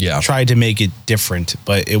 tried to make it different,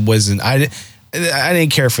 but it wasn't, I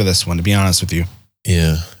didn't care for this one, to be honest with you.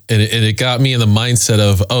 Yeah. And it got me in the mindset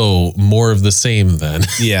of, oh, more of the same then.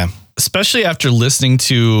 Yeah. Especially after listening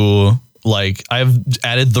to, like, I've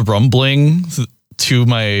added the rumbling to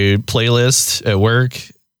my playlist at work.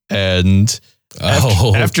 And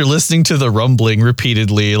After listening to the rumbling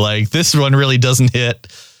repeatedly, like this one really doesn't hit.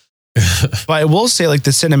 But I will say, like,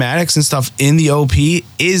 the cinematics and stuff in the OP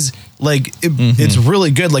is like it's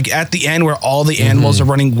really good. Like at the end where all the animals are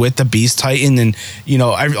running with the Beast Titan, and you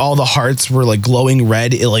know all the hearts were like glowing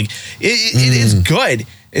red. It is good.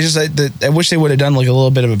 It's just like I wish they would have done like a little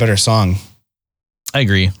bit of a better song. I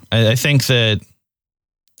agree. I think that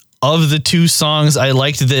of the two songs, I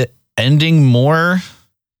liked the ending more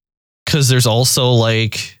because there's also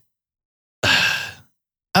like.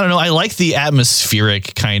 I don't know. I like the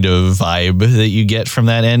atmospheric kind of vibe that you get from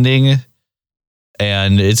that ending.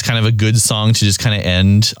 And it's kind of a good song to just kind of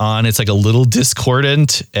end on. It's like a little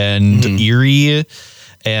discordant and eerie.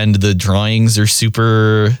 And the drawings are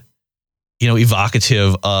super,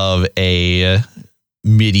 evocative of a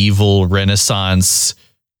medieval Renaissance,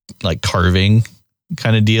 like carving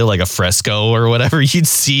kind of deal, like a fresco or whatever you'd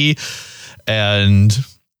see. And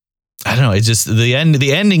I don't know. It just, the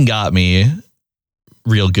ending got me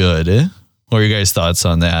real good. What are your guys' thoughts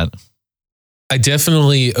on that? I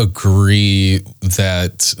definitely agree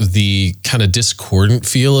that the kind of discordant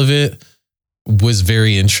feel of it was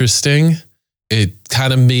very interesting. It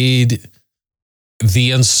kind of made the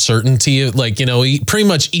uncertainty of pretty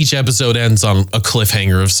much each episode ends on a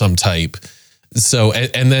cliffhanger of some type. So,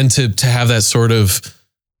 and then to have that sort of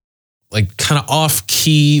like kind of off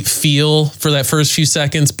key feel for that first few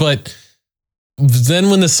seconds, but then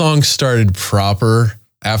when the song started proper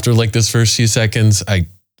after like this first few seconds, I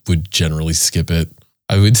would generally skip it.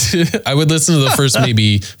 I would listen to the first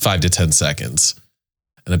maybe 5 to 10 seconds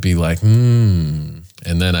and I'd be like, and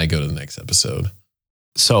then I go to the next episode.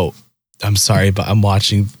 So I'm sorry, but I'm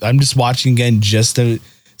just watching again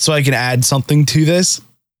so I can add something to this.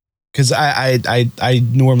 Cause I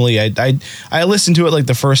normally listen to it like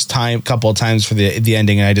the first couple of times for the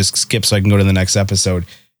ending and I just skip so I can go to the next episode.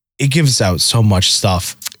 It gives out so much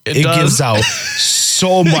stuff. It gives out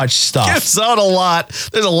so much stuff. It gives out a lot.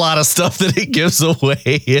 There's a lot of stuff that it gives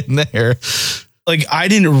away in there. Like I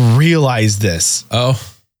didn't realize this. Oh,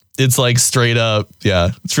 it's like straight up.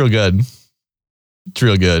 Yeah, it's real good. It's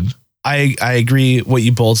real good. I agree what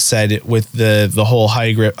you both said with the whole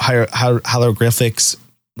hieroglyphics.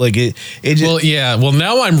 Like it just, well, yeah. Well,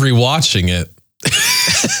 now I'm rewatching it.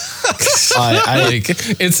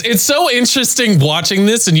 It's so interesting watching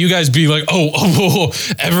this and you guys be like, oh,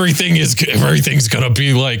 everything's gonna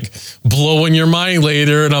be like blowing your mind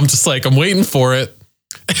later, and I'm just like, I'm waiting for it.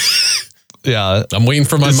 Yeah, I'm waiting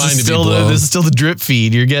for my mind to be blown. This is still the drip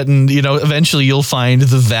feed. You're getting, eventually you'll find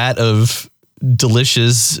the vat of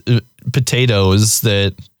delicious potatoes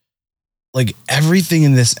that, like, everything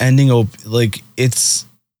in this ending, like it's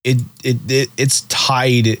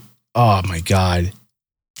tied. Oh my god.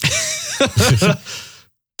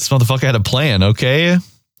 This motherfucker had a plan, okay?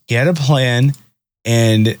 He had a plan,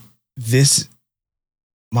 and this,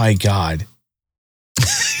 my god.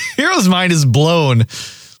 Hero's mind is blown.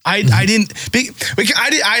 I didn't put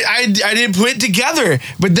it together,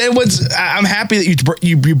 but then I'm happy that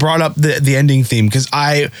you brought up the ending theme, because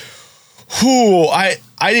I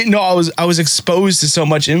didn't know I was exposed to so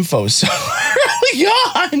much info so early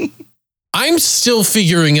on. I'm still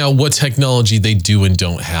figuring out what technology they do and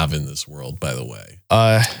don't have in this world, by the way.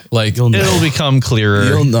 It'll become clearer.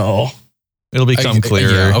 You'll know. It'll become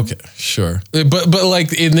clearer. Yeah, okay, sure. But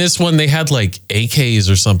like in this one, they had like AKs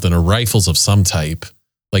or something, or rifles of some type.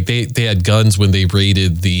 Like they had guns when they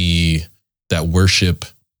raided that worship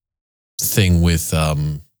thing with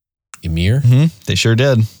Ymir. Mm-hmm. They sure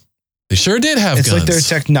did. They sure did have guns. It's like their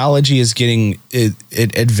technology is getting it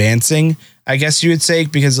advancing, I guess you would say,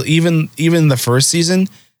 because even the first season,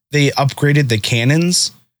 they upgraded the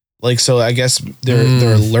cannons. Like, so I guess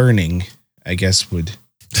they're learning, I guess would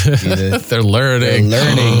be they're learning.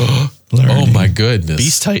 Learning. Oh my goodness.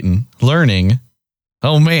 Beast Titan learning.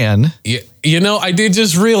 Oh man. Yeah, I did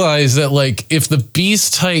just realize that, like, if the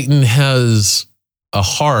Beast Titan has a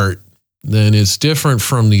heart, then it's different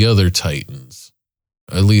from the other Titans.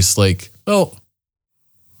 At least, like, well,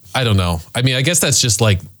 I don't know. I mean, I guess that's just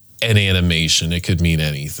like an animation. It could mean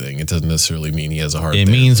anything. It doesn't necessarily mean he has a heart. It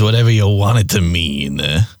means whatever you want it to mean.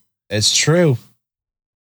 It's true.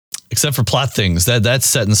 Except for plot things. That's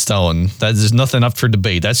set in stone. There's nothing up for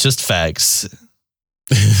debate. That's just facts.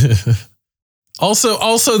 Also,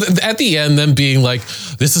 at the end, them being like,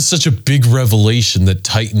 this is such a big revelation that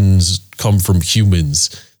Titans come from humans.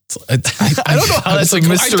 I don't know how that's like a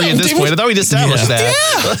mystery at this point. I thought we established that.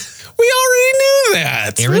 Yeah, we already knew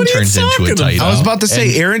that. Aaron turns into a Titan. I was about to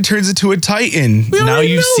say, Aaron turns into a Titan. Now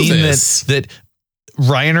you've seen that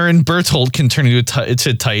Reiner and Bertolt can turn into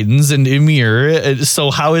to Titans and Ymir. So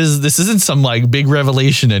how is this? Isn't some like big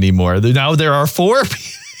revelation anymore? Now there are 4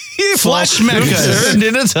 flesh mechas turned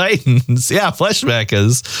into Titans. Yeah, flesh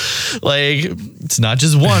mechas. Like it's not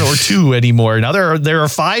just 1 or 2 anymore. Now there are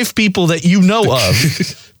 5 people that you know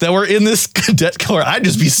of that were in this cadet corps. I'd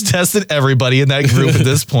just be testing everybody in that group at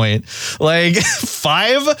this point. Like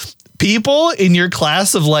 5 people in your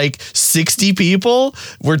class of like 60 people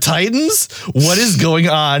were Titans. What is going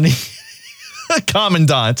on?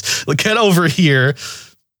 Commandant, get over here.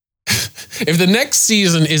 If the next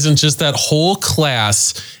season isn't just that whole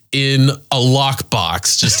class in a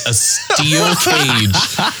lockbox, just a steel cage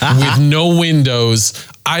with no windows,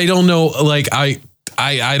 I don't know. Like I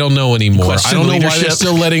don't know anymore. Question I don't know leadership. why they're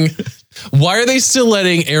still letting. Why are they still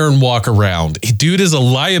letting Aaron walk around? Dude is a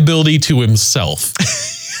liability to himself.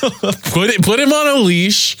 Put him on a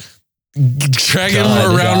leash. Drag him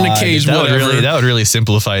around in a cage. That would really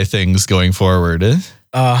simplify things going forward.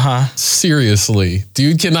 Seriously,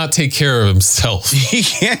 dude cannot take care of himself. He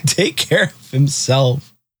can't take care of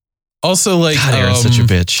himself. Also, like, God, Aaron's such a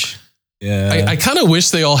bitch. Yeah, I kind of wish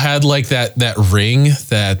they all had like that ring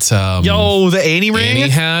that the Annie ring. Annie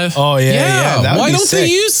had. Oh yeah. Why don't they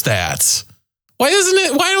use that? Why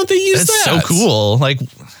don't they use That's that? so cool. Like,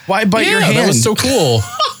 why bite your hand? That was so cool.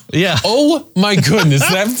 yeah. Oh my goodness,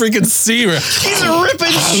 that freaking Searing. He's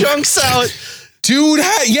ripping chunks out. Dude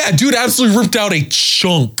absolutely ripped out a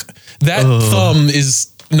chunk. That thumb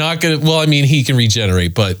is not gonna. Well, I mean, he can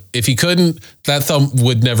regenerate, but if he couldn't, that thumb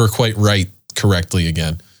would never quite write correctly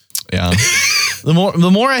again. Yeah. The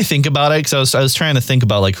more I think about it, because I was trying to think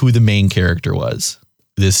about like who the main character was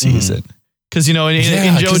this season. Because, you know, in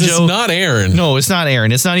JoJo, it's not Aaron. No, it's not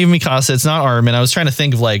Aaron. It's not even Mikasa. It's not Armin. I was trying to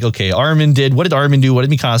think of like, okay, what did Armin do? What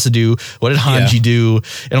did Mikasa do? What did Hanji do?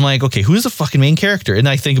 And I'm like, okay, who's the fucking main character? And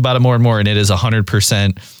I think about it more and more, and it is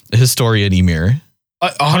 100% Historia and Ymir.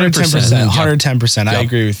 110%. 110%. I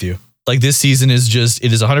agree with you. Like this season it is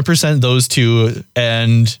 100% those two.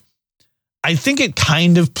 And I think it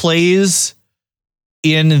kind of plays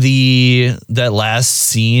in that last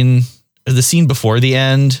scene, the scene before the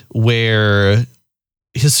end, where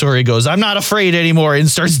Historia goes, "I'm not afraid anymore," and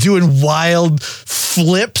starts doing wild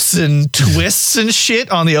flips and twists and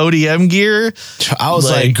shit on the ODM gear. I was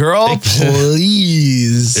like, girl,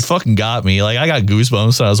 please. It fucking got me. Like, I got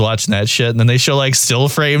goosebumps when I was watching that shit. And then they show like still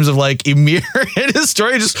frames of like Ymir and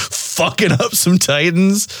Historia just fucking up some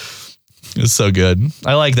Titans. It's so good.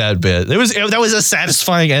 I like that bit. That was a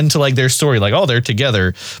satisfying end to like their story. Like, oh, they're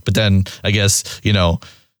together. But then I guess, you know,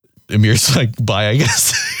 Ymir's like, bye, I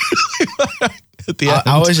guess. At the end.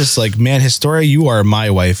 I was just like, man, Historia, you are my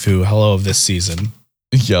waifu. Hello of this season.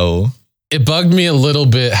 Yo. It bugged me a little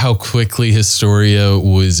bit how quickly Historia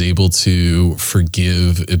was able to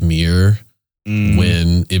forgive Ymir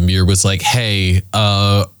when Ymir was like, hey,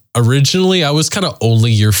 originally I was kind of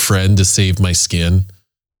only your friend to save my skin.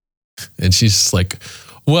 And she's just like,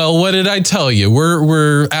 well, what did I tell you?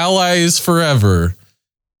 We're allies forever.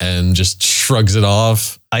 And just shrugs it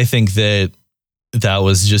off. I think that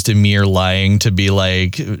was just Ymir lying to be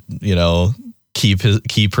like, you know, keep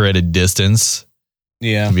her at a distance.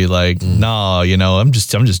 Yeah. To be like, no, you know, I'm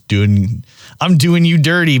doing you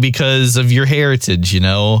dirty because of your heritage, you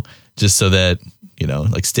know, just so that, you know,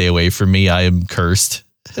 like stay away from me. I am cursed.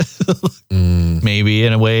 Maybe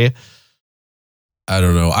in a way. I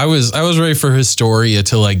don't know. I was ready for Historia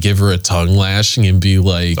to like give her a tongue lashing and be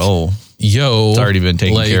like, oh, yo, it's already been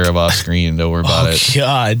taken care of off screen. Don't worry about it.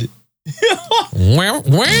 God.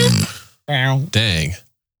 Dang.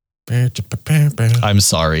 I'm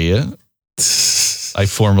sorry. I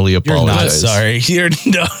formally apologize. You're not sorry. You're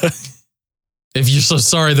no. If you're so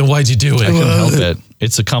sorry, then why'd you do it? I couldn't help it.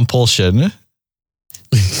 It's a compulsion.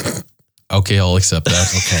 Okay, I'll accept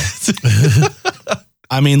that. Okay.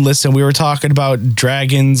 I mean, listen, we were talking about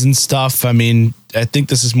dragons and stuff. I mean, I think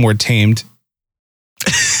this is more tamed.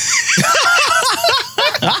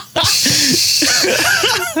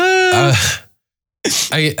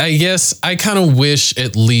 I guess I kind of wish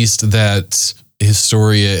at least that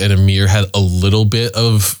Historia and Ymir had a little bit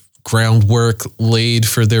of groundwork laid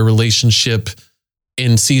for their relationship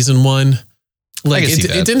in season 1. Like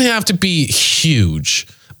it didn't have to be huge,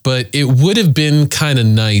 but it would have been kind of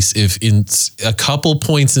nice if in a couple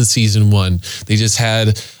points in season 1, they just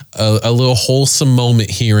had a little wholesome moment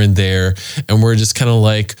here and there. And we're just kind of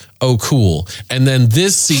like, oh, cool. And then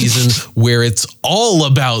this season where it's all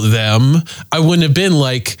about them, I wouldn't have been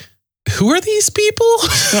like, who are these people?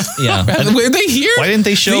 Yeah. Were they here? Why didn't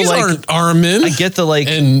they show these like aren't Armin? I get the like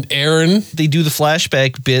and Aaron. They do the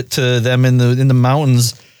flashback bit to them in the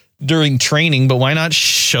mountains during training, but why not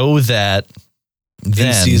show that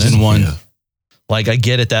in season 1. Yeah. Like I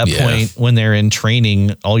get at that point when they're in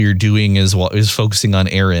training, all you're doing is focusing on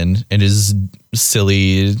Eren and his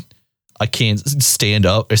silly. I can't stand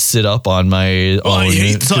up or sit up on my own. I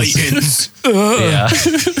hate Titans. Yeah.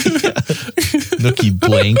 Nookie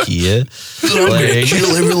Blanky. I'm gonna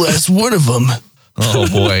kill every last one of them. Oh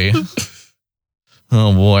boy.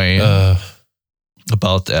 Oh boy.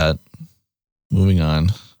 About that. Moving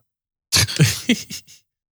on.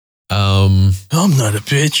 I'm not a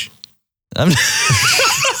bitch.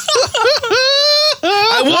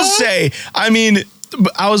 I will say, I mean,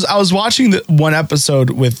 I was watching the one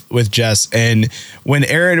episode with Jess, and when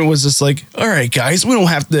Eren was just like, "All right, guys, we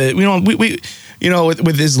with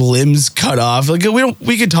his limbs cut off, like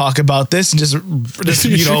we could talk about this," and just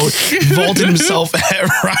vaulted himself at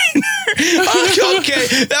Reiner. Okay,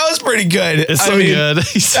 that was pretty good. It's so good.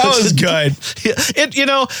 That was good.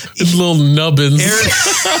 His little nubbins.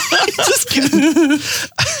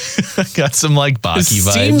 Got some like Baki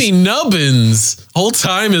vibes. Steamy nubbins. Whole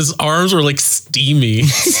time his arms were like steamy.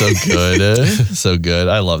 So good. So good.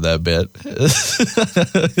 I love that bit.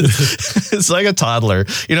 It's like a toddler. A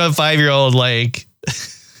 5-year-old like,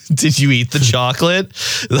 did you eat the chocolate?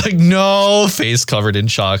 Like, no, face covered in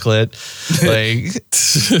chocolate. Like,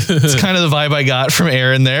 it's kind of the vibe I got from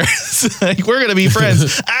Eren there. It's like, we're going to be friends.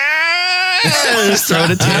 Just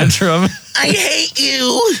throwing a tantrum. I hate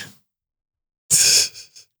you.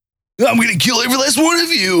 I'm going to kill every last one of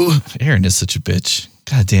you. Eren is such a bitch.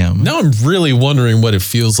 God damn. Now I'm really wondering what it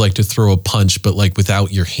feels like to throw a punch, but like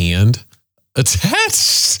without your hand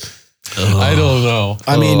attached. I don't know.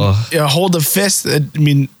 I mean, hold a fist. I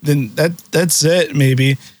mean, then that's it.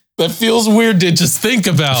 Maybe that feels weird to just think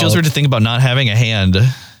about. It feels weird to think about not having a hand.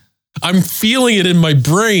 I'm feeling it in my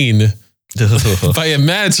brain by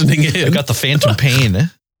imagining it. I got the phantom pain.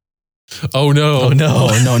 Oh no! Oh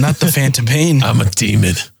no! Not the phantom pain. I'm a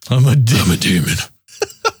demon. I'm a demon.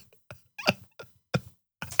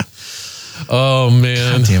 Oh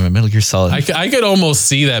man! God damn it, Metal Gear Solid. I could almost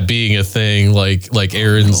see that being a thing. Like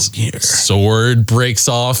Eren's sword breaks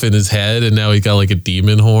off in his head, and now he got like a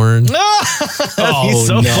demon horn. That'd be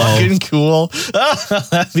so fucking cool.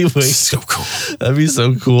 That'd be so cool. That'd be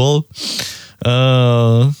so cool.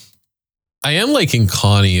 I am liking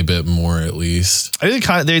Connie a bit more, at least. I think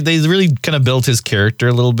they really kind of built his character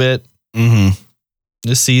a little bit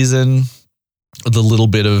this season. The little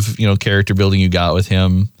bit of character building you got with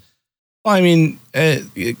him. Well, I mean,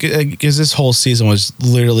 because this whole season was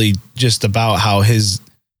literally just about how his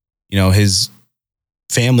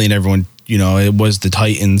family and everyone, it was the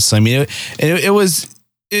Titans. I mean, it was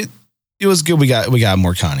good. We got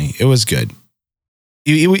more Connie. It was good.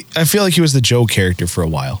 I feel like he was the Joe character for a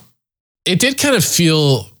while. It did kind of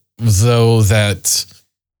feel, though, that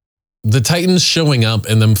the Titans showing up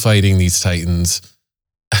and them fighting these Titans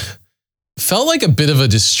felt like a bit of a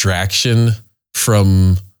distraction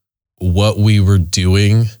from what we were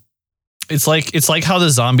doing. It's like how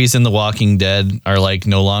the zombies in The Walking Dead are like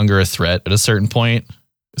no longer a threat at a certain point.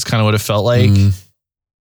 It's kind of what it felt like.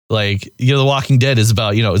 Like, The Walking Dead is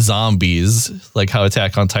about, zombies, like how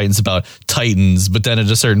Attack on Titan's about Titans, but then at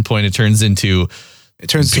a certain point it turns into a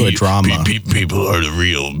drama. People are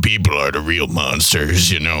the real monsters,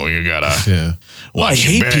 you gotta I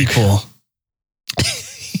hate people.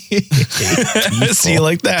 See,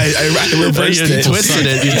 like that. I reversed it. You twisted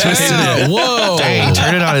it. Whoa. Dang,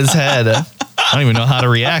 turn it on his head. I don't even know how to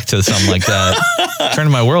react to something like that.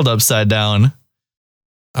 Turning my world upside down.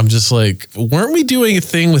 I'm just like, weren't we doing a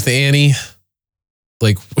thing with Annie?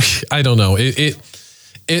 Like, I don't know.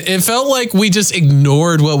 It felt like we just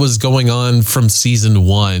ignored what was going on from season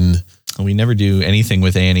 1. We never do anything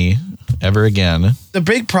with Annie ever again. The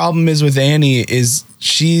big problem is with Annie is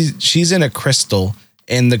she's in a crystal.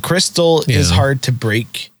 And the crystal is hard to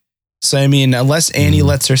break. So, I mean, unless Annie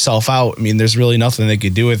lets herself out, I mean, there's really nothing they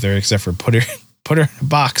could do with her except for put her in a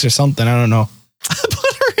box or something. I don't know.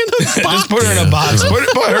 Put her in a box. Just put her in a box.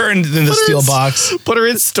 Put her in the steel box. Put her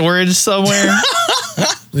in storage somewhere.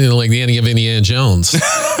 Like the ending of Indiana Jones.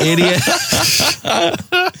 Idiot.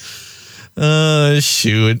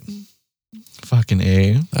 Shoot. Fucking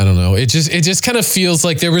A. I don't know. It just kind of feels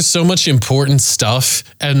like there was so much important stuff,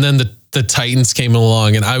 and then the Titans came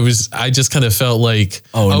along, and I just kind of felt like,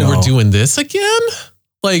 we're doing this again?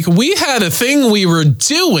 Like, we had a thing we were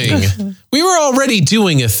doing. We were already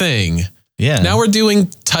doing a thing. Yeah. Now we're doing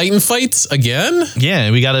Titan fights again?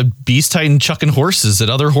 Yeah, we got a Beast Titan chucking horses at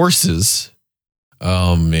other horses.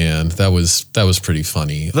 Oh man, that was pretty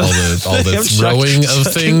funny. All the throwing of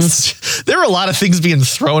things. There were a lot of things being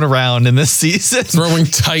thrown around in this season. Throwing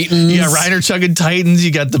Titans. You got Reiner chugging Titans.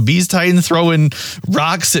 You got the Beast Titan throwing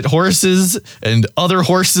rocks at horses and other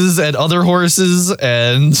horses at other horses.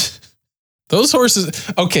 And those horses.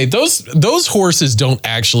 Okay, those horses don't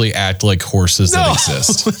actually act like horses that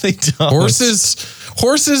exist. They don't.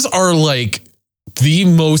 Horses are like the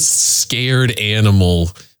most scared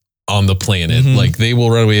animal on the planet. Like they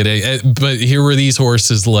will run away but here were these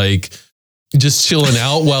horses like just chilling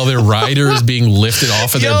out while their rider is being lifted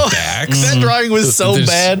off of their backs. That drawing was so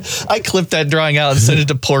bad. I clipped that drawing out and sent it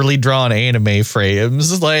to poorly drawn anime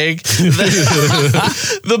frames. Like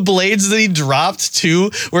the blades that he dropped too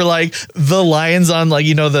were like the lines on like,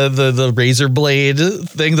 the razor blade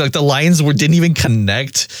thing. Like the lines didn't even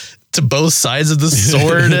connect to both sides of the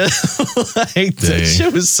sword. Like that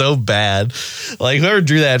shit was so bad. Like whoever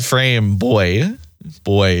drew that frame, boy.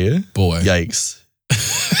 Yikes.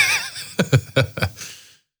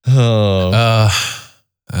 I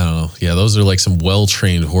don't know. Yeah, those are like some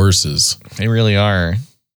well-trained horses. They really are.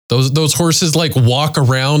 Those horses like walk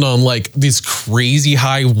around on like this crazy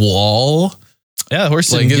high wall. Yeah, the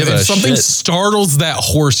horse like didn't give if a something shit. Startles that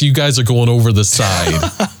horse, you guys are going over the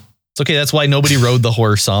side. It's okay. That's why nobody rode the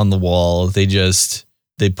horse on the wall. They put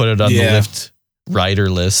it on the lift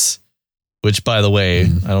riderless, which by the way, I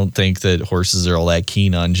don't think that horses are all that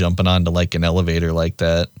keen on jumping onto like an elevator like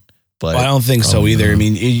that. But I don't think so either. I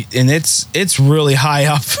mean, and it's really high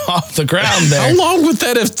up off the ground there. How long would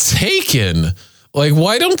that have taken? Like,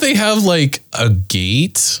 why don't they have like a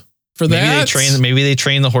gate for that? Maybe they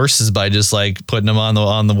train the horses by just like putting them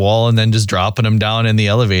on the wall and then just dropping them down in the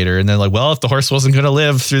elevator. And then like, well, if the horse wasn't going to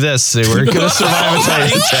live through this, they were going to survive a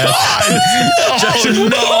Titan attack. Oh,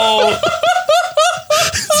 no.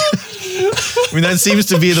 I mean, that seems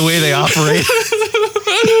to be the way they operate.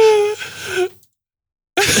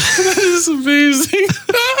 That is amazing.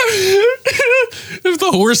 If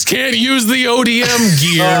the horse can't use the ODM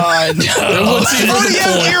gear, then what's even the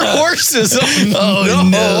point? Gear horses. Oh,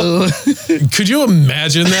 no. Could you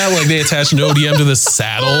imagine that? Like they attach an ODM to the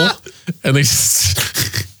saddle and they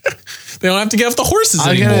don't have to get off the horses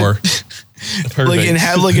anymore. Like and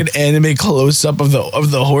have like an anime close up of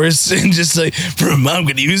the horse and just like, I'm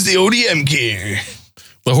going to use the ODM gear.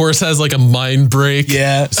 The horse has like a mind break.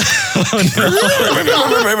 Yeah. Horse on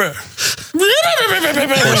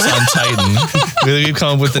Titan. We've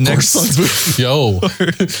come up with the next. Yo.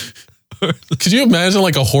 Could you imagine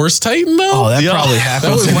like a horse Titan though? Oh, that probably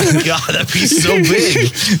happens. Oh my God, that'd be so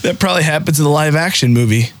big. That probably happens in the live action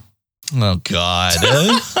movie. Oh God.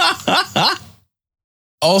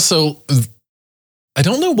 Also, I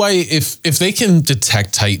don't know why if they can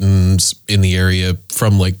detect Titans in the area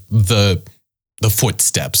from like the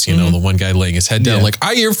footsteps, the one guy laying his head down, like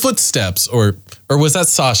I hear footsteps, or was that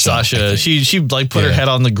Sasha? She like put her head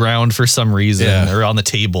on the ground for some reason or on the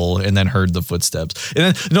table and then heard the footsteps. And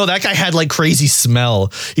then no, that guy had like crazy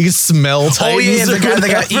smell. You could smell Titans. Oh yeah, the guy that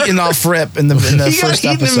got eaten off rip in the first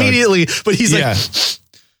episode immediately, but he's like,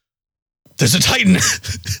 there's a Titan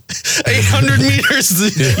 800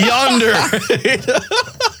 meters yonder.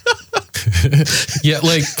 Yeah,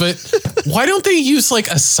 like, but why don't they use like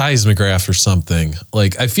a seismograph or something?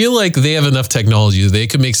 Like, I feel like they have enough technology that they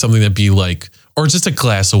could make something that be like, or just a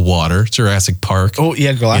glass of water, Jurassic Park. Oh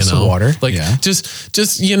yeah, glass of water. Like just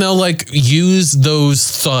like use those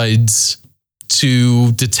thuds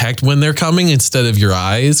to detect when they're coming instead of your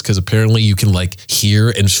eyes, because apparently you can like hear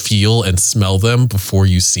and feel and smell them before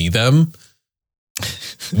you see them.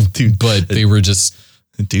 Dude, but they were just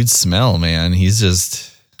dude's smell, man. He's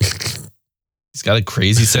got a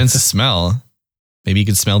crazy sense of smell. Maybe you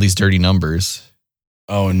could smell these dirty numbers.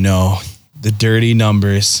 Oh no, the dirty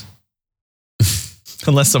numbers.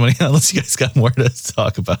 Unless you guys got more to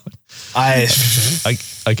talk about. I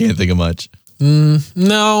can't think of much.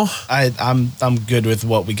 No, I'm good with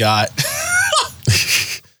what we got.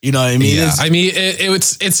 You know what I mean? Yeah, I mean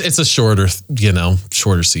it's a shorter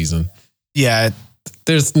season. Yeah,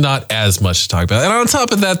 there's not as much to talk about, and on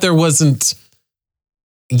top of that, there wasn't.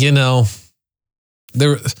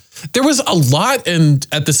 There was a lot, and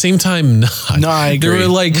at the same time, not. No, I agree.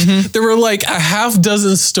 There were like a half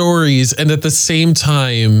dozen stories, and at the same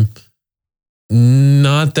time,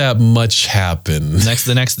 not that much happened.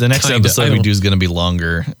 The next episode we do is going to be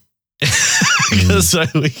longer. Because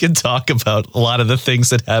we can talk about a lot of the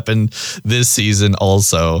things that happened this season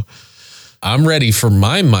also. I'm ready for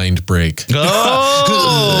my mind break.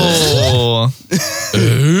 Oh!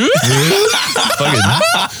 Fucking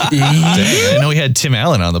dang, I know we had Tim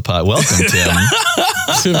Allen on the pod. Welcome, Tim.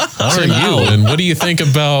 How are you? And what do you think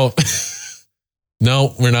about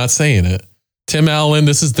No, we're not saying it. Tim Allen,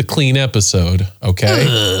 this is the clean episode,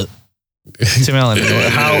 okay? Tim Allen,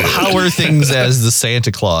 how are things as the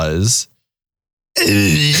Santa Claus? Wow,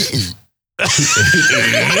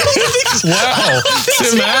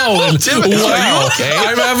 Tim Allen. Wow, okay?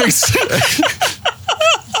 I'm having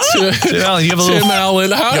Tim Allen, you have a little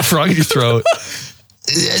Allen. How? you have frog in your throat.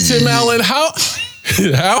 Tim Allen, how?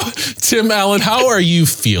 Tim Allen, how are you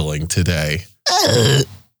feeling today?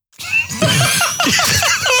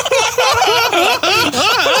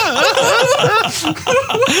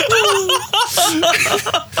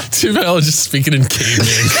 Tim Allen just speaking in caveman.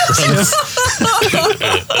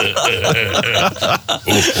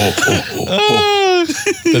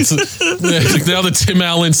 That's now the Tim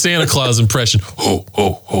Allen Santa Claus impression. Ho,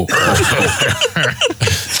 ho, ho.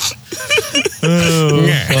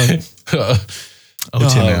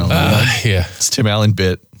 Tim Allen. Yeah. It's Tim Allen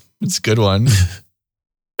bit. It's a good one.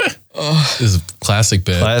 This is a classic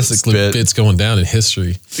bit. Classic This bit. bit's going down in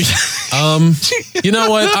history. You know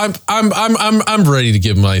what? I'm ready to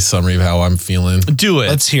give my summary of how I'm feeling. Do it.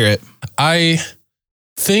 Let's hear it. I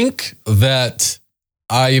think that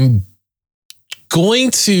I'm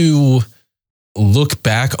going to look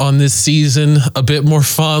back on this season a bit more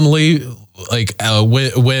fondly, like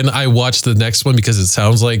when I watch the next one, because it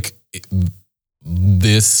sounds like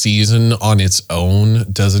this season on its own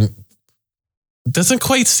doesn't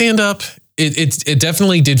quite stand up. It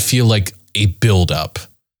definitely did feel like a build up,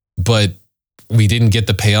 but we didn't get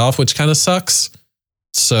the payoff, which kind of sucks.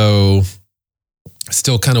 So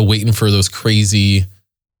still kind of waiting for those crazy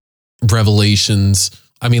revelations.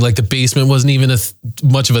 I mean, like the basement wasn't even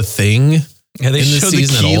much of a thing. Yeah, they in this showed the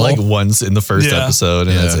season key at all. like once in the first episode,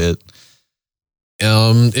 and that's it.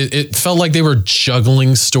 It felt like they were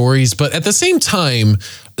juggling stories, but at the same time,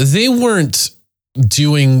 they weren't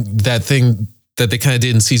doing that thing that they kind of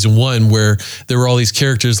did in season 1, where there were all these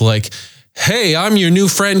characters like, hey, I'm your new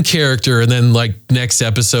friend character. And then like next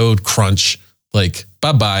episode, crunch, like,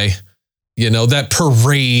 bye-bye. You know, that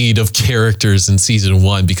parade of characters in season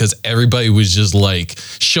 1, because everybody was just like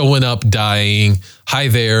showing up, dying. Hi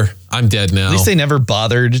there, I'm dead now. At least they never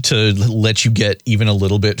bothered to let you get even a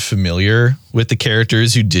little bit familiar with the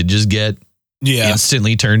characters who did just get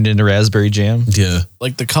instantly turned into raspberry jam. Yeah.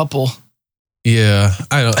 Like the couple. Yeah,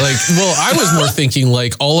 I don't like. Well, I was more thinking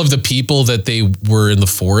like all of the people that they were in the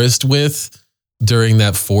forest with during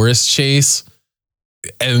that forest chase,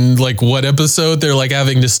 and like what episode they're like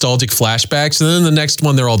having nostalgic flashbacks, and then the next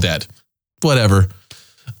one they're all dead. Whatever.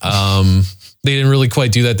 They didn't really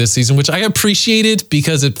quite do that this season, which I appreciated,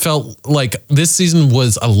 because it felt like this season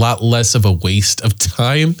was a lot less of a waste of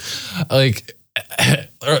time. Like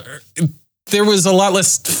there was a lot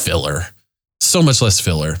less filler. So much less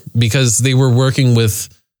filler, because they were working with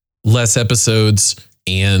less episodes,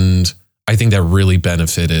 and I think that really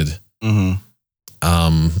benefited. Mm-hmm.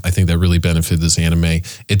 I think that really benefited this anime.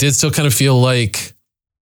 It did still kind of feel like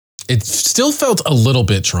it still felt a little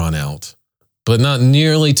bit drawn out, but not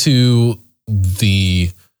nearly to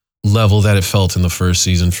the level that it felt in the first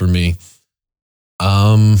season for me.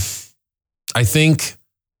 I think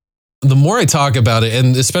the more I talk about it,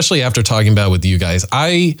 and especially after talking about it with you guys,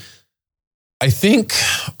 I think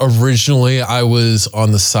originally I was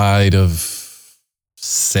on the side of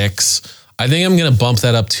 6. I think I'm going to bump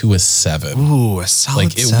that up to a 7. Ooh, a solid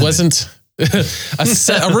like it 7. wasn't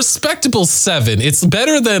a respectable 7. It's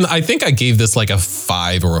better than, I think I gave this like a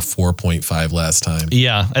 5 or a 4.5 last time.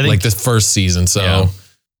 Yeah, I think like the first season. So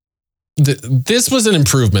this was an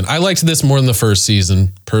improvement. I liked this more than the first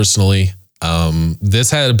season personally.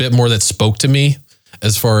 This had a bit more that spoke to me,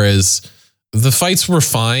 as far as the fights were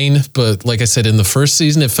fine, but like I said, in the first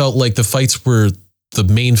season, it felt like the fights were the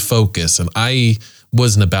main focus, and I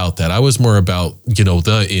wasn't about that. I was more about, you know,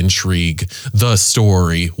 the intrigue, the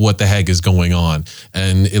story, what the heck is going on.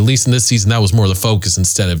 And at least in this season, that was more the focus,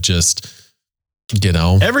 instead of just, you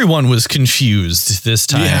know. everyone was confused this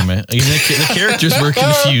time. Yeah. I mean, the characters were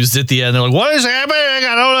confused at the end. They're like, what is happening?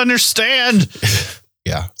 I don't understand.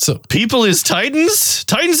 Yeah. So People is Titans?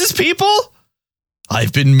 Titans is people?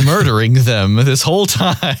 I've been murdering them this whole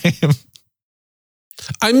time.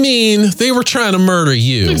 I mean, they were trying to murder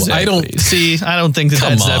you. Exactly. I don't I don't think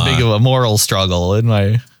Come that's that on. big of a moral struggle in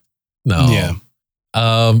my. know. Yeah.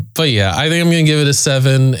 But yeah, I think I'm going to give it a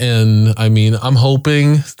 7. And I mean, I'm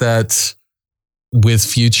hoping that with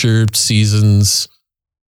future seasons,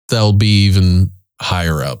 they'll be even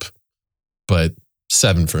higher up. But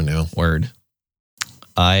 7 for now. Word.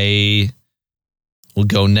 I will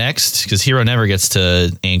go next, because Hero never gets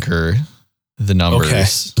to anchor the numbers. Okay.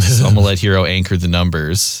 So I'm going to let Hero anchor the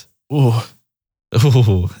numbers. Ooh.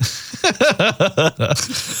 Ooh.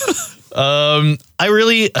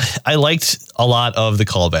 I liked a lot of the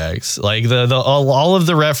callbacks, like all of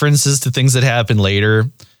the references to things that happened later.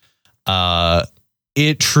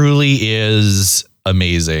 It truly is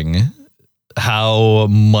amazing how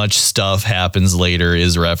much stuff happens later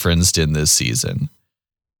is referenced in this season.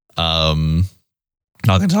 Not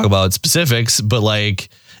going to talk about specifics, but like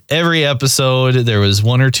every episode, there was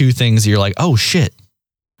one or two things you're like, oh shit.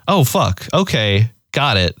 Oh fuck. Okay.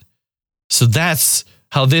 Got it. So that's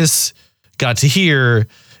how this got to here,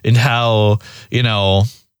 and how,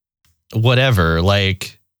 whatever,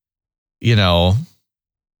 like,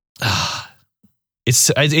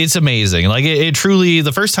 it's amazing. Like it truly,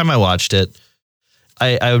 the first time I watched it,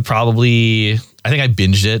 I think I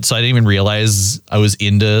binged it. So I didn't even realize I was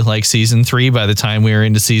into like season 3 by the time we were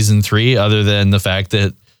into season 3, other than the fact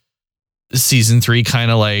that season 3 kind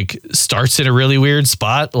of like starts in a really weird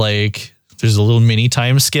spot. Like there's a little mini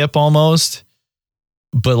time skip almost.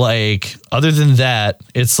 But like, other than that,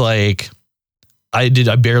 it's like, I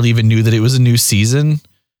barely even knew that it was a new season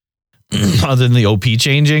other than the OP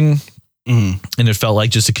changing. Mm-hmm. And it felt like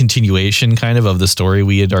just a continuation kind of the story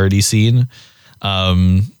we had already seen.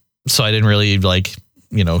 So I didn't really like,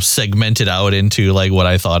 segment it out into like what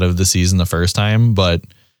I thought of the season the first time, but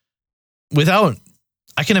I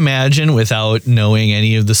can imagine without knowing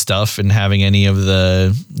any of the stuff and having any of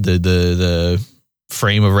the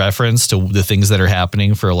frame of reference to the things that are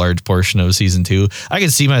happening for a large portion of season 2, I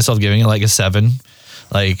could see myself giving it like a 7,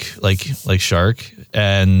 like Shark,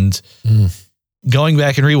 and going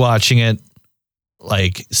back and rewatching it,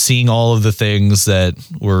 like seeing all of the things that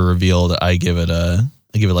were revealed, I give it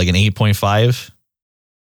like an 8.5.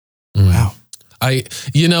 Wow. I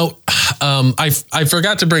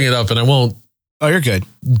forgot to bring it up, and I won't. Oh, you're good.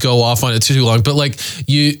 Go off on it too long, but like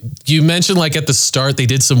you mentioned, like at the start, they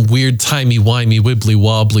did some weird timey-wimey,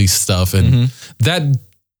 wibbly-wobbly stuff, and that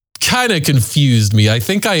kind of confused me. I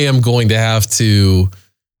think I am going to have to,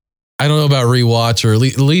 I don't know about rewatch, or at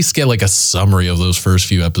least get like a summary of those first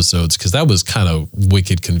few episodes, because that was kind of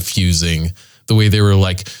wicked confusing. The way they were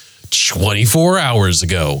like 24 hours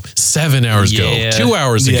ago, 7 hours ago, 2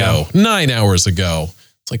 hours ago, 9 hours ago.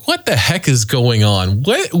 Like, what the heck is going on?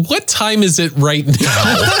 What time is it right now?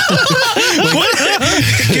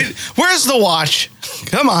 Where's the watch?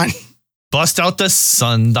 Come on. Bust out the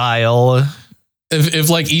sundial. If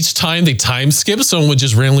like each time they time skip, someone would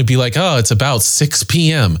just randomly be like, oh, it's about 6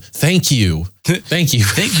 p.m. Thank you. Thank you.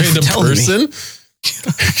 Random person.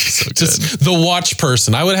 So just the watch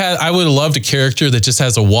person. I would have loved a character that just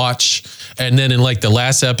has a watch, and then in like the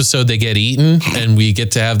last episode they get eaten, and we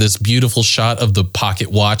get to have this beautiful shot of the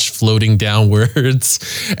pocket watch floating downwards,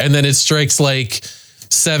 and then it strikes like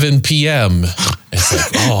 7 p.m. It's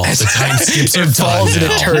like, oh, the time skips are done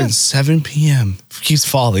now. It turns 7 p.m. Keeps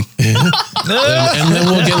falling. and then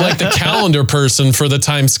we'll get like the calendar person for the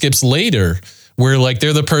time skips later, where like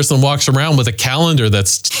they're the person who walks around with a calendar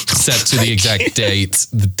that's set to the exact date,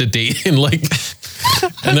 the date, and like,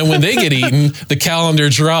 and then when they get eaten, the calendar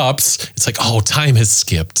drops. It's like, oh, time has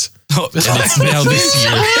skipped. And it's now this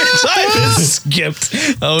year. Time has skipped.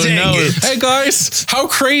 Oh, dang no. It. Hey guys, how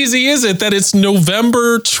crazy is it that it's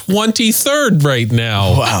November 23rd right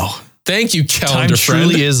now? Wow. Thank you, calendar friend. Time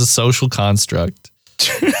truly is a social construct.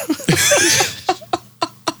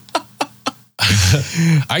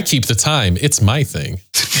 I keep the time. It's my thing.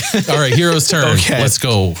 All right, hero's turn. Okay. Let's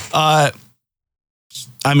go. I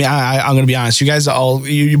mean, I'm going to be honest. You guys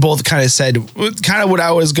you both kind of said kind of what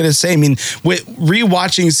I was going to say. I mean, with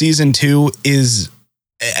rewatching season 2 is,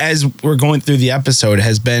 as we're going through the episode,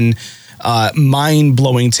 has been mind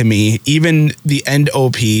blowing to me. Even the end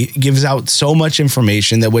OP gives out so much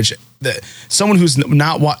information that someone who's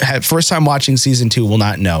not had first time watching season 2 will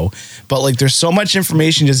not know. But like, there's so much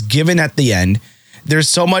information just given at the end. There's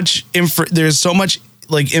so much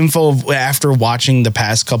like info after watching the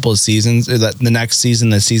past couple of seasons, or the next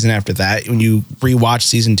season, the season after that. When you rewatch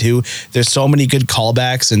season 2, there's so many good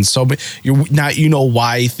callbacks, and so you know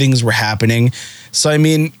why things were happening. So I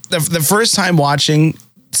mean, the first time watching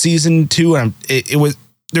season 2,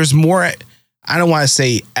 there's more. I don't want to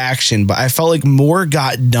say action, but I felt like more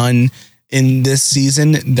got done in this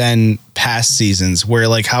season than past seasons, where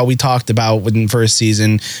like how we talked about within first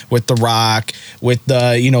season with The Rock, with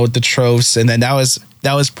the tropes, and then that was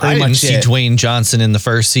pretty much it. I didn't see Dwayne Johnson in the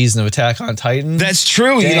first season of Attack on Titan. That's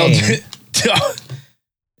true. Dang.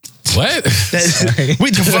 What?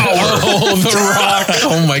 We devour. Oh, The Rock.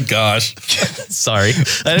 Oh my gosh. Sorry.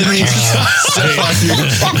 I didn't mean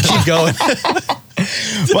to keep going.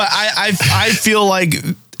 But I feel like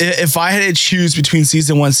if I had to choose between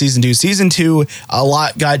season 1, season 2, a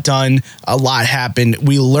lot got done, a lot happened.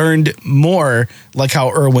 We learned more, like how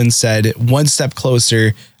Erwin said, one step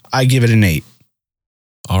closer. I give it an 8.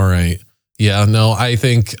 All right. Yeah, no, I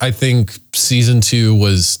think season 2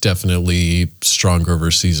 was definitely stronger over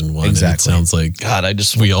season 1. Exactly. And it sounds like God,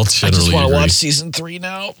 we all generally want to agree. watch season 3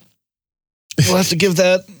 now. We'll have to give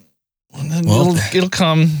that. Well, it'll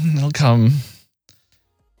come. It'll come.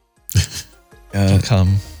 It'll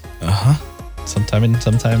come. Sometime in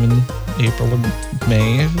April or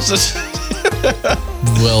May.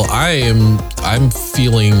 Well, I'm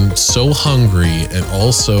feeling so hungry, and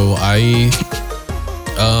also I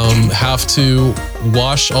have to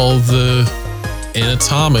wash all the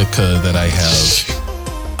Anatomica that I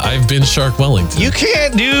have. I've been Shark Wellington. You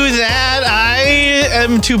can't do that. I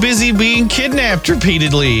am too busy being kidnapped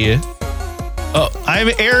repeatedly. I'm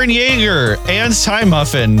Aaron Yeager and Time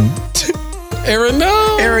Muffin. Aaron,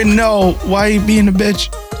 no. Aaron, no. Why are you being a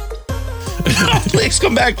bitch? Please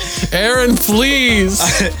come back. Aaron, please.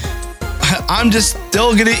 I'm just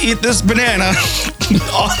still gonna eat this banana.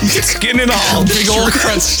 Skin and all. Big old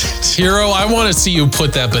crunch. Hero, I want to see you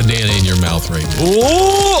put that banana in your mouth right now.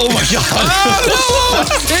 Oh my god. Oh,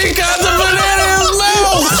 no! He got the banana in his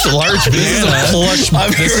mouth. It's a large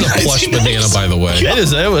banana. This is a plush banana, by the way. It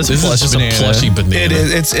is. It was This is just banana. a plushy banana. It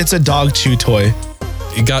is. It's a dog chew toy.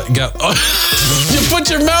 You got. Oh, you put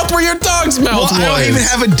your mouth where your dog's mouth Well, was. I don't even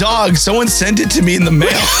have a dog. Someone sent it to me in the mail.